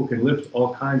 People can lift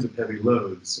all kinds of heavy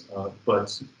loads,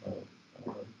 but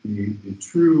the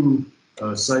true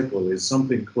cycle is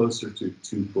something closer to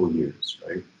 2 full years,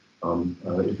 right?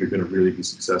 If you're going to really be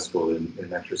successful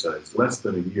in exercise. Less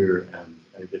than a year, and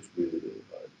it gets really, really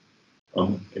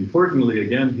hard. Importantly,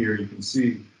 again, here you can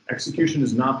see execution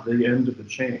is not the end of the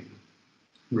chain.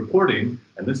 Reporting,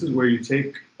 and this is where you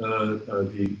take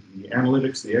the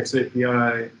analytics, the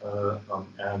XAPI,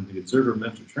 and the observer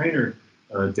mentor trainer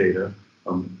data,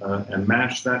 and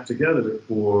mash that together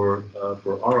for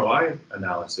ROI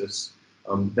analysis.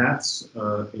 That's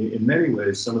in many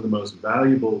ways some of the most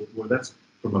valuable, well, that's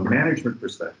from a management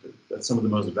perspective, that's some of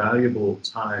the most valuable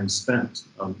time spent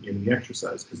in the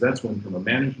exercise, because that's when, from a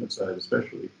management side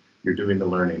especially, you're doing the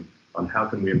learning on how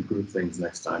can we improve things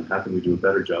next time, how can we do a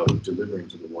better job of delivering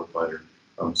to the warfighter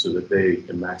so that they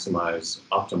can maximize,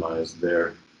 optimize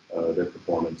their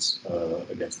performance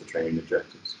against the training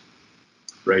objectives.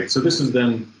 Right, so this is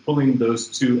then pulling those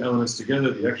two elements together,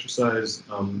 the exercise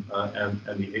and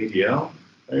the ADL.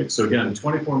 Right, so again,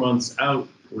 24 months out,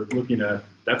 we're looking at,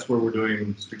 that's where we're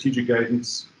doing strategic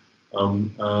guidance.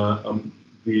 And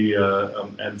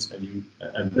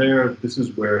there, this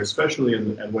is where, especially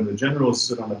and when the generals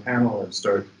sit on a panel and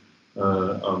start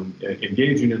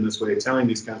engaging in this way, telling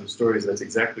these kinds of stories, that's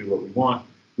exactly what we want.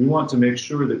 We want to make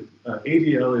sure that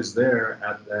ADL is there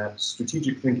at that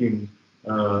strategic thinking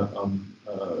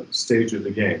stage of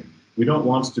the game. We don't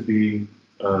want to be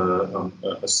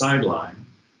a sideline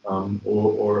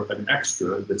or an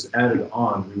extra that's added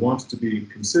on. We want to be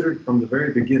considered from the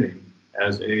very beginning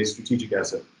as a strategic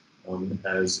asset,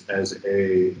 as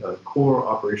a core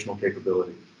operational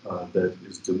capability that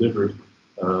is delivered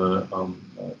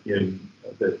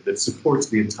that supports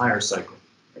the entire cycle.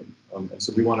 Right? And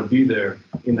so we want to be there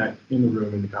in the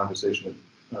room in the conversation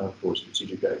for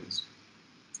strategic guidance.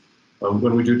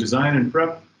 When we do design and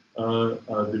prep,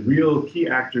 the real key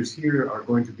actors here are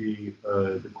going to be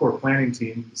the core planning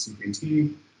team, the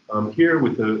CPT. Here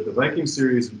with the Viking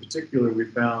series in particular, we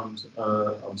found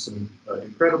some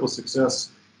incredible success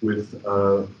with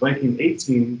Viking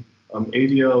 18.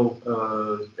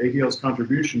 ADL's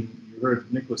contribution, you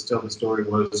heard Nicholas tell the story,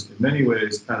 was in many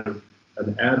ways kind of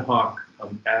an ad hoc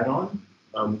add-on.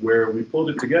 Where we pulled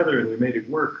it together and we made it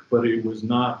work, but it was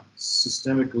not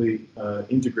systemically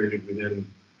integrated within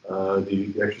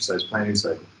the exercise planning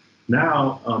cycle.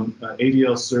 Now,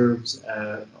 ADL serves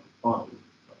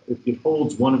it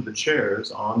holds one of the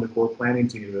chairs on the core planning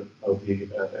team of the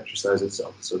exercise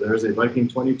itself. So there is a Viking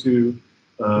 22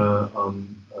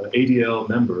 ADL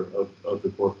member of the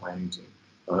core planning team.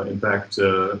 In fact,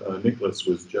 Nicholas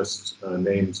was just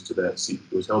named to that seat.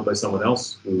 It was held by someone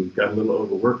else who got a little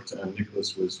overworked, and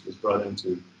Nicholas was brought in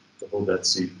to hold that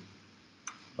seat.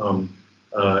 And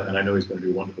I know he's going to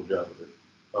do a wonderful job of it.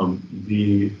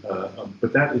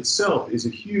 But that itself is a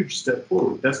huge step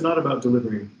forward. That's not about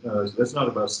delivering, that's not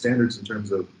about standards in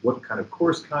terms of what kind of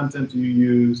course content do you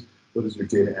use, what does your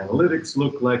data analytics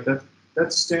look like.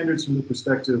 That's standards from the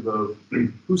perspective of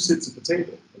who sits at the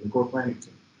table in the core planning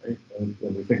team. Right? And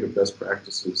when we think of best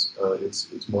practices,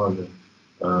 it's more on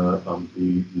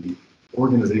the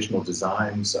organizational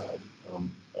design side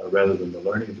rather than the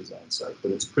learning design side. But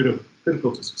it's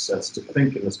critical to success to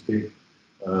think in this big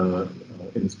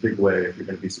way if you're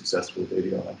going to be successful with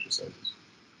ADL exercises.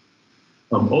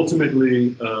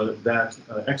 Ultimately, that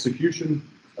execution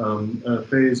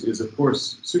phase is, of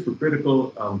course, super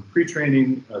critical.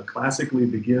 Pre-training classically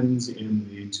begins in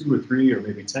the 2 or 3 or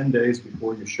maybe 10 days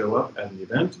before you show up at an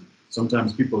event.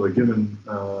 Sometimes people are given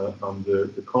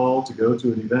the call to go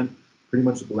to an event pretty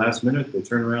much at the last minute. They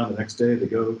turn around the next day, they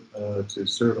go to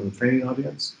serve on the training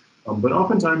audience. But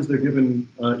oftentimes they're given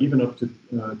even up to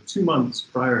 2 months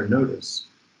prior notice.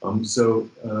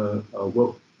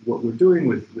 What we're doing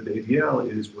with ADL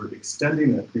is we're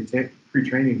extending that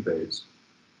pre-training phase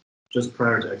just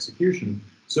prior to execution,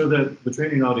 so that the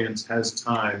training audience has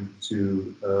time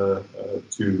to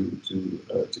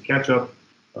catch up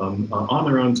on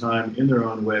their own time, in their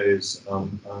own ways,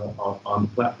 on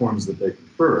platforms that they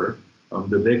prefer,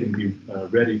 that they can be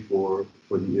ready for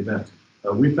the event.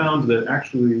 We found that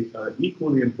actually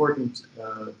equally important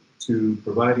to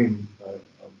providing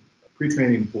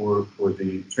pre-training for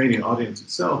the training audience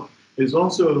itself is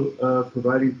also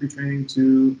providing pre-training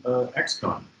to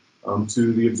XCON,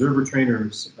 to the observer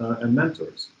trainers and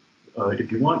mentors.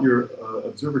 If you want your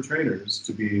observer trainers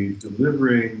to be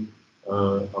delivering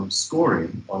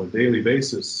scoring on a daily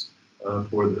basis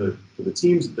for the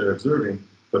teams that they're observing,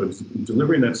 but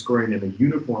delivering that scoring in a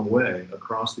uniform way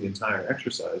across the entire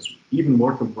exercise, even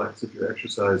more complex if your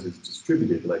exercise is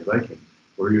distributed like Viking,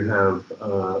 where you have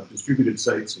distributed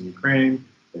sites in Ukraine,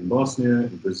 in Bosnia,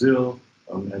 in Brazil,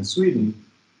 and Sweden.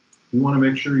 You want to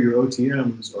make sure your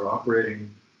OTMs are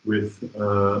operating with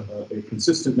a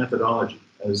consistent methodology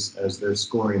as they're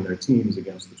scoring their teams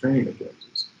against the training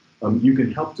objectives. You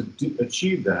can help to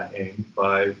achieve that aim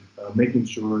by making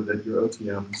sure that your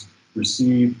OTMs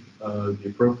receive the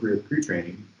appropriate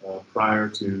pre-training prior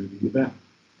to the event.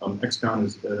 XCON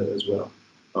as well.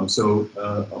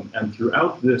 And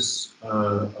throughout this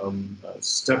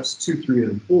steps 2, 3,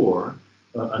 and 4,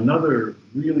 another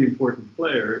really important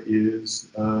player is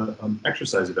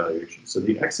exercise evaluation. So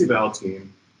the XEval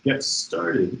team gets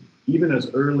started even as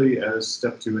early as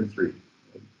step 2 and 3.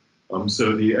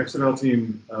 So the XEval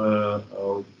team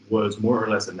was more or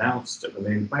less announced at the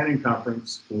main planning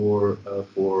conference for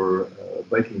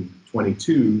Viking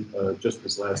 22 just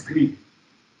this last week.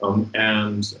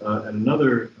 And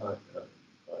another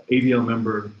ADL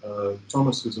member,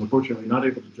 Thomas, who's unfortunately not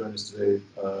able to join us today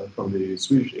from the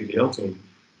Swedish ADL team,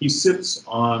 he sits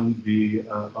on the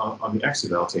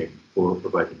XEval team for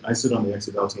Viking. I sit on the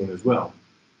XEval team as well.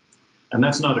 And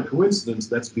that's not a coincidence.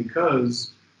 That's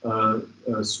because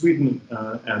Sweden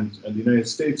and the United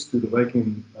States, through the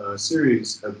Viking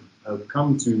series, have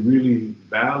come to really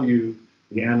value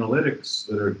the analytics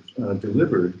that are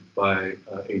delivered by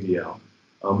ADL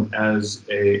as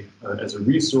a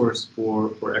resource for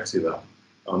XEval.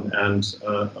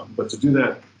 But to do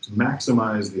that, to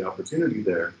maximize the opportunity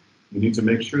there, you need to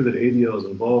make sure that ADL is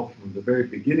involved from the very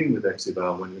beginning with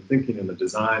XEval when you're thinking in the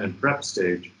design and prep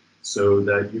stage, so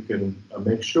that you can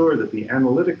make sure that the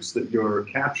analytics that you're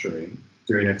capturing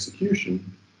during execution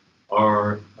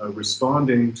are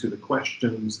responding to the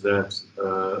questions that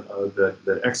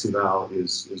XEval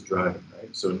is driving, right?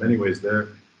 So in many ways, they're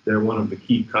one of the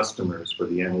key customers for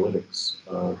the analytics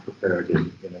prepared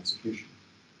in execution.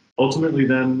 Ultimately,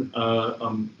 then,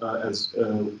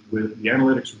 with the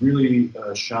analytics really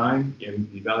shine in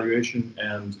the evaluation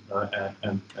and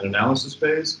analysis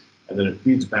phase, and then it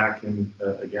feeds back in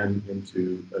again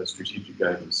into strategic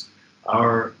guidance.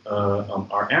 Our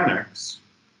annex.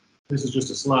 This is just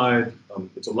a slide.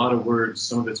 It's a lot of words.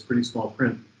 Some of it's pretty small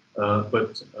print,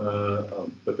 but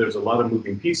there's a lot of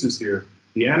moving pieces here.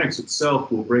 The annex itself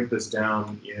will break this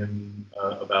down in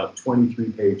about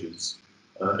 23 pages.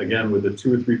 Again, with a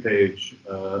 2 or 3 page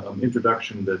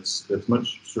introduction that's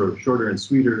much sort of shorter and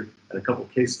sweeter, and a couple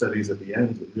case studies at the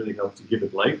end that really help to give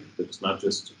it life. That it's not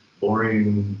just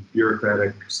boring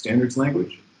bureaucratic standards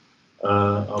language.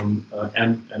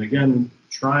 And again,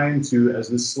 trying to, as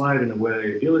this slide in a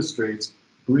way illustrates,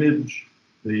 bridge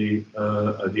the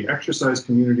exercise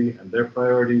community and their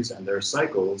priorities and their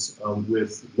cycles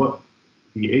with what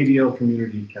the ADL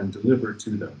community can deliver to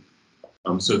them.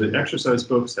 So that exercise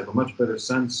folks have a much better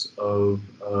sense of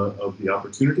the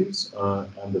opportunities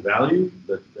and the value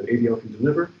that ADL can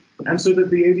deliver, and so that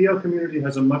the ADL community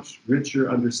has a much richer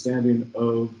understanding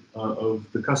of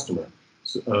the customer,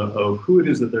 of who it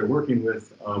is that they're working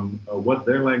with, what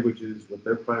their language is, what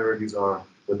their priorities are,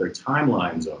 what their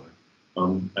timelines are,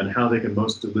 and how they can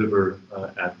most deliver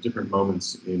at different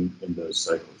moments in those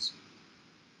cycles.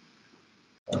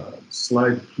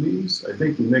 Slide, please. I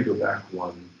think we may go back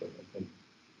one, but I think,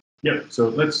 yeah. So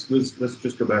let's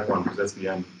just go back one because that's the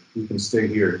end. We can stay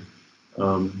here.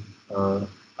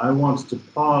 I want to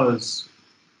pause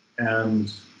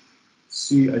and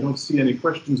see. I don't see any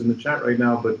questions in the chat right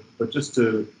now, but just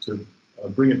to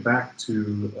bring it back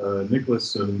to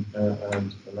Nicholas and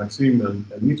Maxime and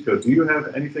Mitko. Do you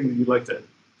have anything that you'd like to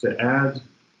add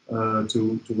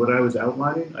to what I was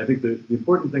outlining? I think the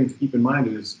important thing to keep in mind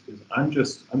is I'm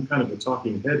kind of a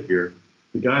talking head here.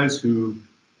 The guys who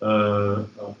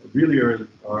really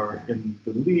are in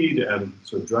the lead and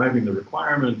sort of driving the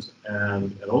requirement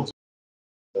and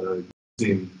ultimately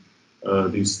using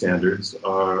these standards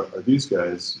are these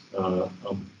guys.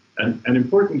 And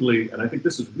importantly, and I think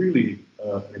this is really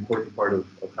an important part of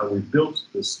how we built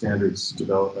this standards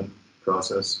development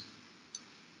process,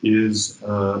 is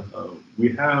we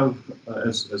have,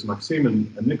 as Maxime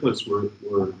and Nicholas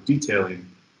were detailing,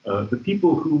 the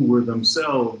people who were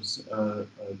themselves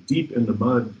deep in the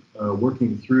mud,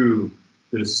 working through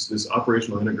this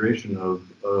operational integration of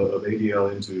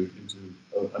ADL into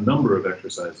a number of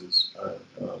exercises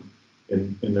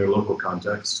in their local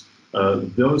context.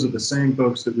 Those are the same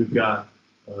folks that we've got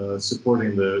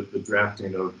supporting the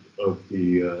drafting of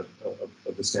the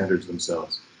standards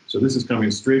themselves. So this is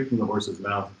coming straight from the horse's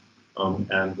mouth,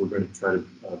 and we're going to try to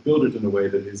build it in a way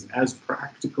that is as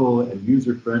practical and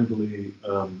user-friendly,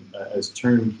 as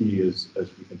turnkey as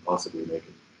we can possibly make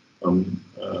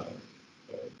it.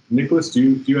 Nicholas,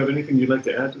 do you have anything you'd like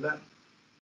to add to that?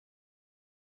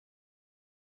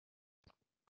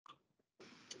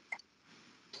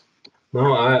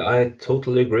 No, I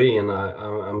totally agree, and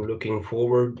I'm looking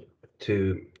forward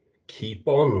to keep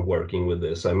on working with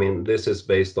this. I mean, this is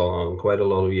based on quite a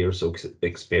lot of years of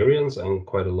experience, and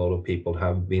quite a lot of people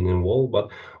have been involved, but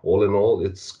all in all,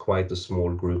 it's quite a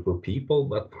small group of people.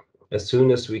 But as soon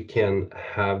as we can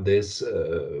have this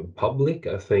public,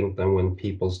 I think then when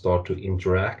people start to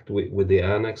interact with the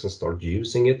annex and start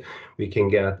using it, we can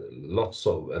get lots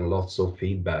of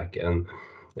feedback, and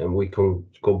we can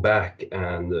go back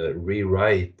and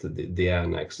rewrite the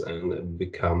annex and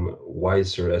become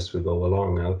wiser as we go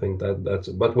along. I think that's,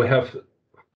 but we have,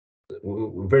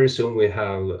 very soon we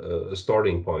have a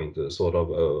starting point, a sort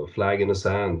of a flag in the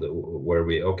sand, where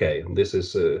okay, this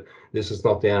is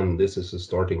not the end, this is a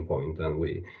starting point, and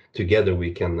together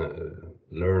we can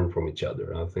learn from each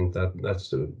other. I think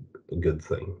that's a good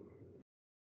thing.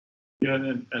 Yeah,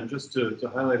 and just to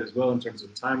highlight as well in terms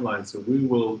of timeline, so we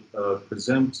will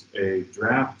present a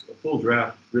full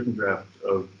draft, written draft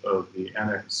of the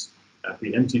annex at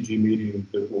the NTG meeting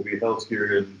that will be held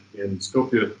here in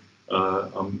Skopje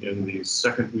in the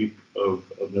second week of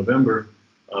November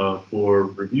for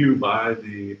review by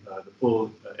the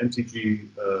full NTG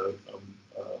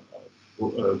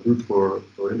group for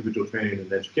individual training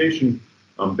and education.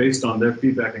 Based on their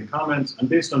feedback and comments, and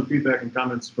based on feedback and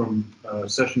comments from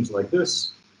sessions like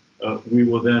this, we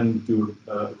will then do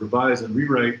revise and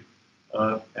rewrite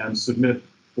and submit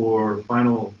for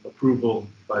final approval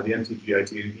by the NTG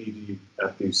IT&ED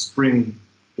at the spring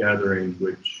gathering,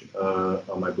 which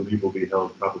I believe will be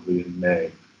held probably in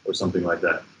May or something like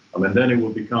that. And then it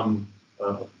will become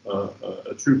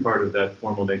a true part of that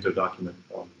formal NATO document,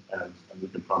 and we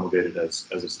can promulgate it as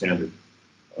a standard.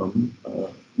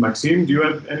 Maxime, do you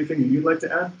have anything that you'd like to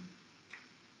add?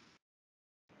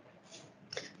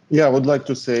 Yeah, I would like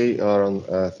to say, Aaron,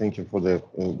 thank you for the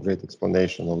great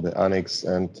explanation of the annex,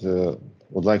 and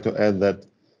would like to add that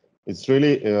it's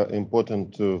really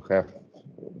important to have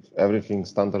everything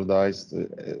standardized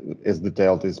as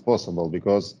detailed as possible,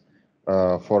 because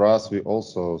for us, we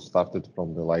also started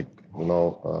from the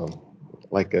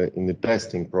in the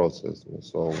testing process,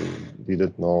 so we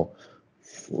didn't know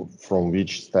from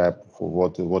which step for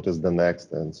what is the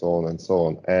next, and so on and so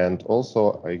on. And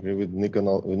also I agree with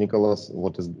Nicholas,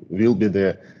 will be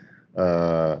the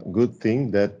good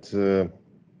thing that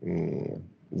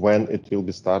when it will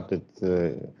be started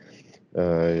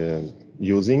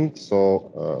using,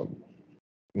 so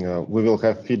we will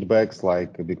have feedbacks,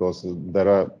 because there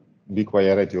are big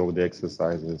variety of the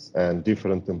exercises, and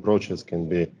different approaches can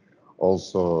be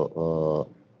also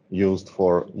used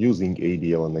for using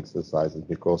ADL and exercises,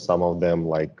 because some of them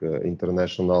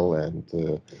international, and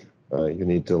you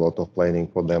need a lot of planning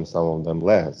for them, some of them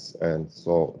less. And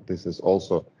so this is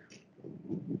also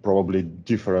probably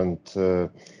different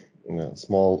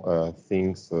small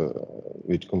things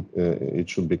which it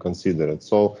should be considered.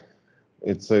 So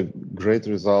it's a great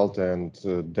result, and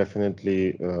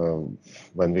definitely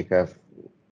when we have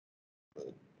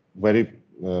very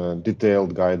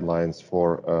detailed guidelines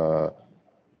for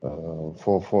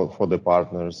the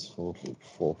partners,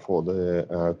 for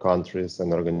the countries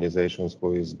and organizations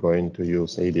who is going to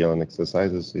use ADL and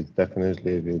exercises, it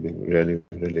definitely will be really,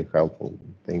 really helpful.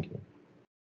 Thank you.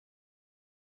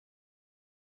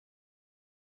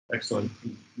 Excellent.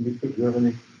 Do you have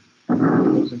any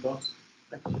closing thoughts?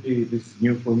 Actually, this is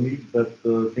new for me, but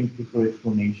thank you for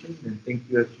explanation, and thank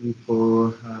you actually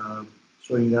for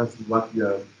showing us what you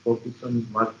are focused on,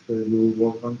 what you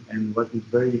work on, and what is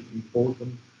very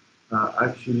important.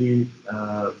 Actually,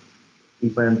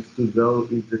 if I understood well,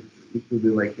 is that it will be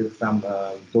like some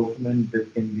document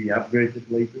that can be upgraded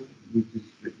later, which is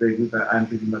very good. I'm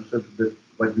pretty much sure that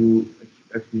what you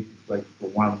actually is like for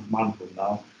 1 month from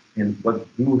now, and what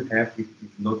you have is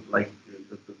not like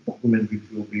the document which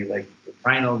will be like the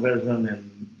final version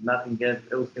and nothing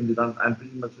else can be done. I'm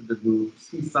pretty much sure that you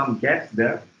see some gaps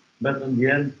there, but in the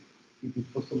end, it is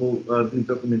possible this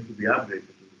document to be upgraded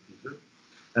in the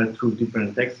future through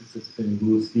different exercises, and you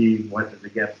will see what are the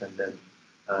gaps and then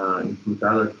include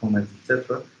other comments,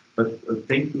 etc. But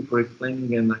thank you for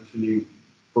explaining, and actually,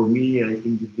 for me, I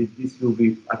think that this will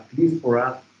be, at least for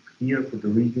us here, for the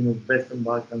region of Western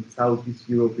Balkans, Southeast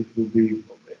Europe, it will be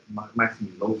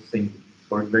maximum those things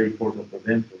for very important for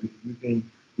them. So we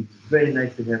can, it's very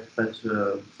nice to have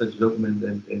such document,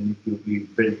 and it will be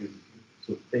very good.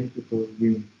 So thank you for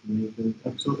being here.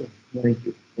 Absolutely. Thank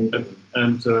you. Thank you.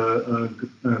 And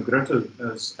Greta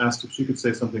has asked if she could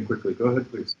say something quickly. Go ahead,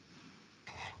 please.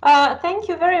 Thank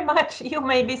you very much. You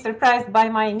may be surprised by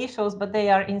my initials, but they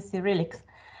are in Cyrillics.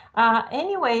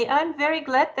 Anyway, I'm very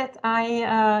glad that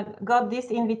I got this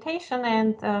invitation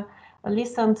and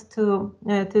listened to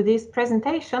this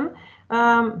presentation.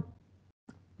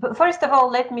 First of all,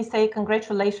 let me say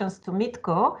congratulations to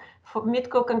Mitko.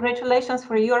 Mitko, congratulations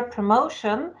for your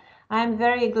promotion. I'm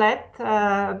very glad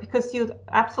because you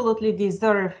absolutely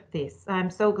deserve this. I'm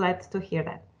so glad to hear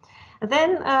that.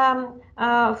 Then,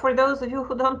 for those of you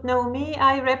who don't know me,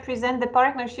 I represent the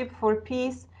Partnership for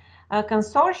Peace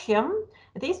Consortium.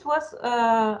 This was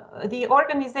the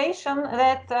organization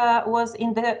that was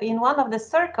in one of the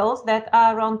circles that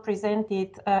Aaron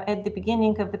presented at the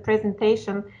beginning of the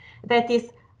presentation, that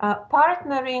is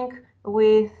partnering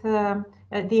with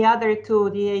the other two,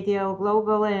 the ADL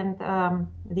Global and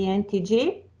the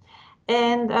NTG.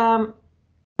 And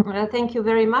thank you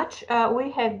very much.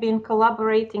 We have been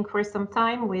collaborating for some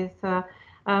time with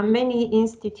many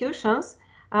institutions,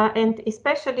 and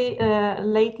especially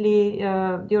lately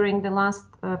during the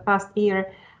past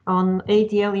year on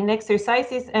ADL in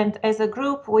exercises. And as a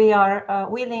group, we are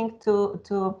willing to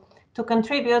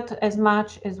contribute as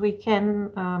much as we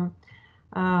can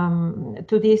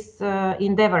to this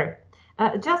endeavor.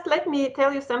 Just let me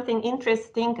tell you something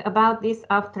interesting about this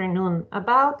afternoon,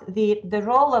 about the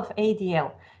role of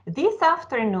ADL. This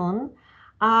afternoon,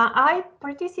 I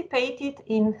participated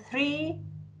in three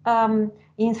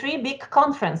big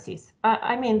conferences.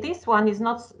 I mean, this one is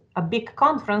not a big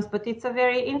conference, but it's a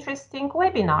very interesting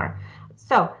webinar.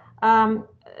 So,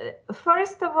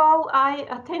 first of all, I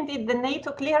attended the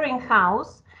NATO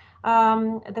Clearinghouse,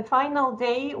 the final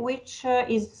day, which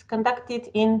is conducted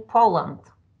in Poland.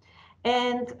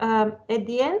 And at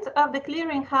the end of the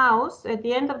clearinghouse, at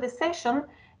the end of the session,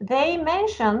 they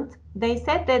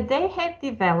said that they had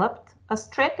developed a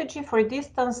strategy for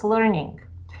distance learning.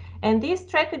 And this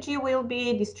strategy will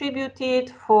be distributed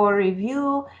for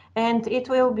review, and it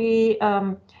will be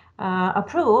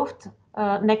approved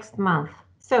next month.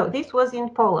 So this was in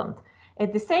Poland.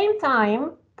 At the same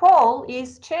time, Paul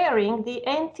is chairing the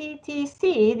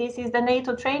NTTC, this is the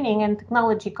NATO Training and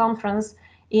Technology Conference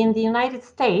in the United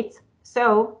States.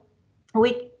 So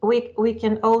we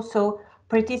can also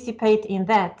participate in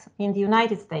that in the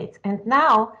United States. And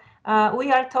now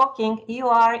we are talking, you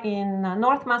are in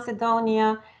North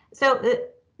Macedonia. So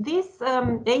these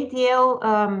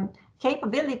ADL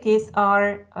capabilities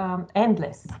are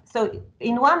endless. So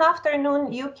in one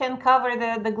afternoon, you can cover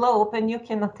the globe and you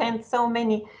can attend so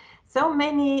many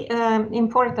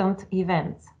important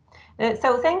events.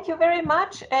 So thank you very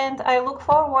much, and I look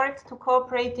forward to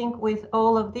cooperating with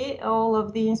all of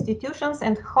the institutions,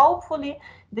 and hopefully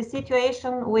the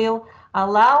situation will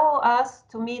allow us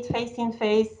to meet face in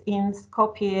face in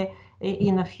Skopje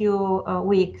in a few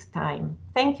weeks' time.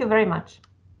 Thank you very much.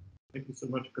 Thank you so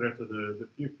much, Greta. The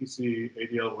PFPC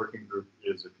ADL Working Group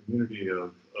is a community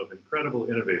of incredible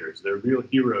innovators. They're real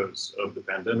heroes of the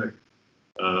pandemic.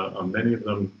 Many of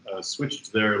them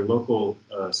switched their local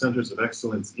centers of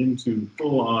excellence into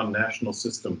full-on national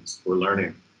systems for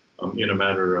learning in a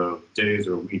matter of days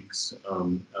or weeks.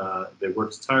 They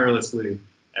worked tirelessly,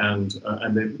 and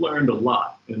they've learned a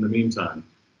lot in the meantime.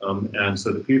 And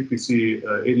so the PFPC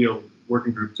ADL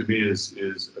Working Group, to me,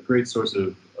 is a great source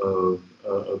of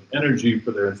energy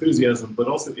for their enthusiasm, but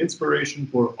also inspiration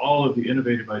for all of the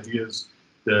innovative ideas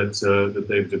that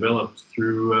they've developed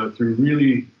through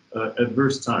really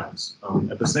adverse times.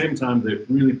 At the same time, they've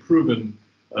really proven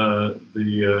that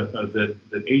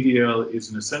ADL is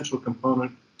an essential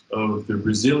component of the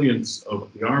resilience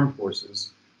of the armed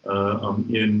forces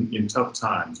in tough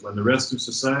times. When the rest of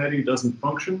society doesn't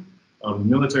function,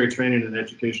 military training and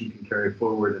education can carry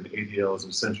forward, and ADL is an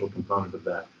essential component of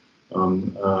that.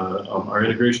 Our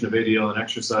integration of ADL and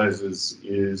exercise is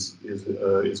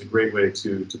a great way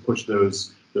to push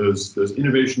those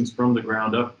innovations from the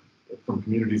ground up, from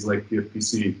communities like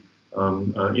PFPC,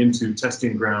 into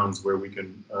testing grounds where we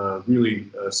can really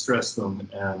stress them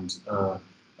and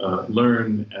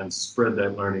learn and spread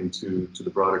that learning to the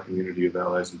broader community of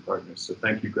allies and partners. So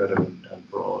thank you, Greta, and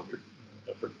for all of your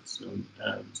efforts and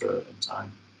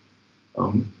time.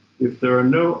 If there are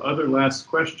no other last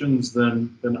questions,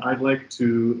 then I'd like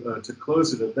to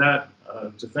close it at that.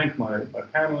 To thank my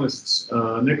panelists,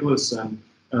 Nicholas and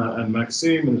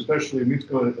Maxime, and especially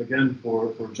Mitko again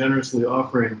for generously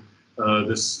offering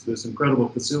this incredible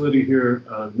facility here,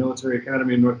 Military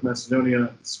Academy in North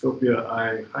Macedonia, Skopje.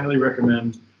 I highly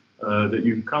recommend that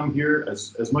you come here.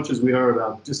 As much as we are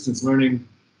about distance learning,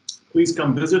 please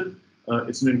come visit.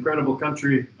 It's an incredible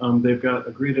country. They've got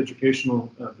a great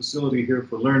educational facility here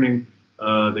for learning.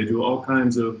 They do all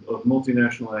kinds of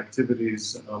multinational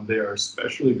activities. They are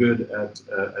especially good at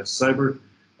cyber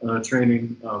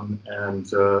training, and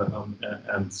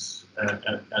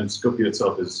Skopje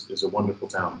itself is a wonderful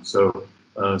town. So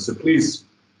please,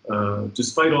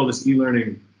 despite all this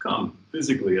e-learning, come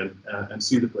physically and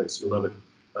see the place. You'll love it.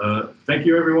 Thank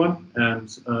you, everyone, and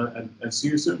see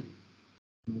you soon.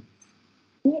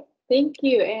 Thank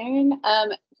you, Aaron.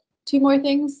 2 more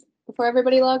things before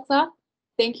everybody logs off.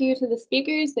 Thank you to the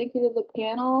speakers, thank you to the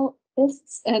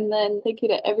panelists, and then thank you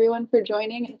to everyone for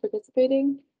joining and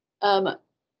participating. 2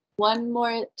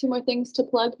 more things to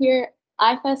plug here.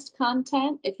 iFest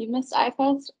content. If you missed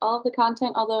iFest, all of the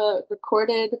content, all the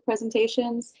recorded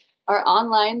presentations are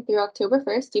online through October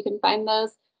 1st. You can find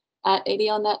those at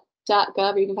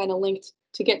adlnet.gov, or you can find a link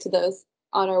to get to those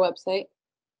on our website.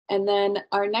 And then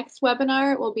our next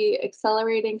webinar will be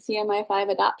Accelerating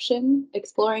CMI5 Adoption,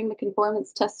 Exploring the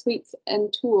Conformance Test Suites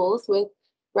and Tools with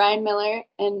Brian Miller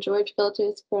and George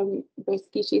Filters from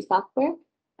Berskishi Software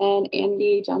and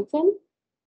Andy Johnson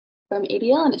from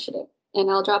ADL Initiative.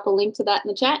 And I'll drop a link to that in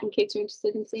the chat in case you're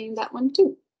interested in seeing that one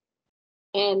too.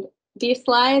 And these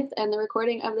slides and the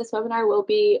recording of this webinar will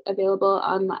be available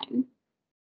online.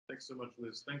 Thanks so much,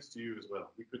 Liz. Thanks to you as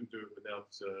well. We couldn't do it without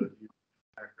you in the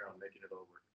background making it all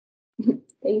work.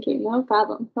 Thank you, no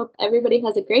problem. Hope everybody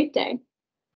has a great day.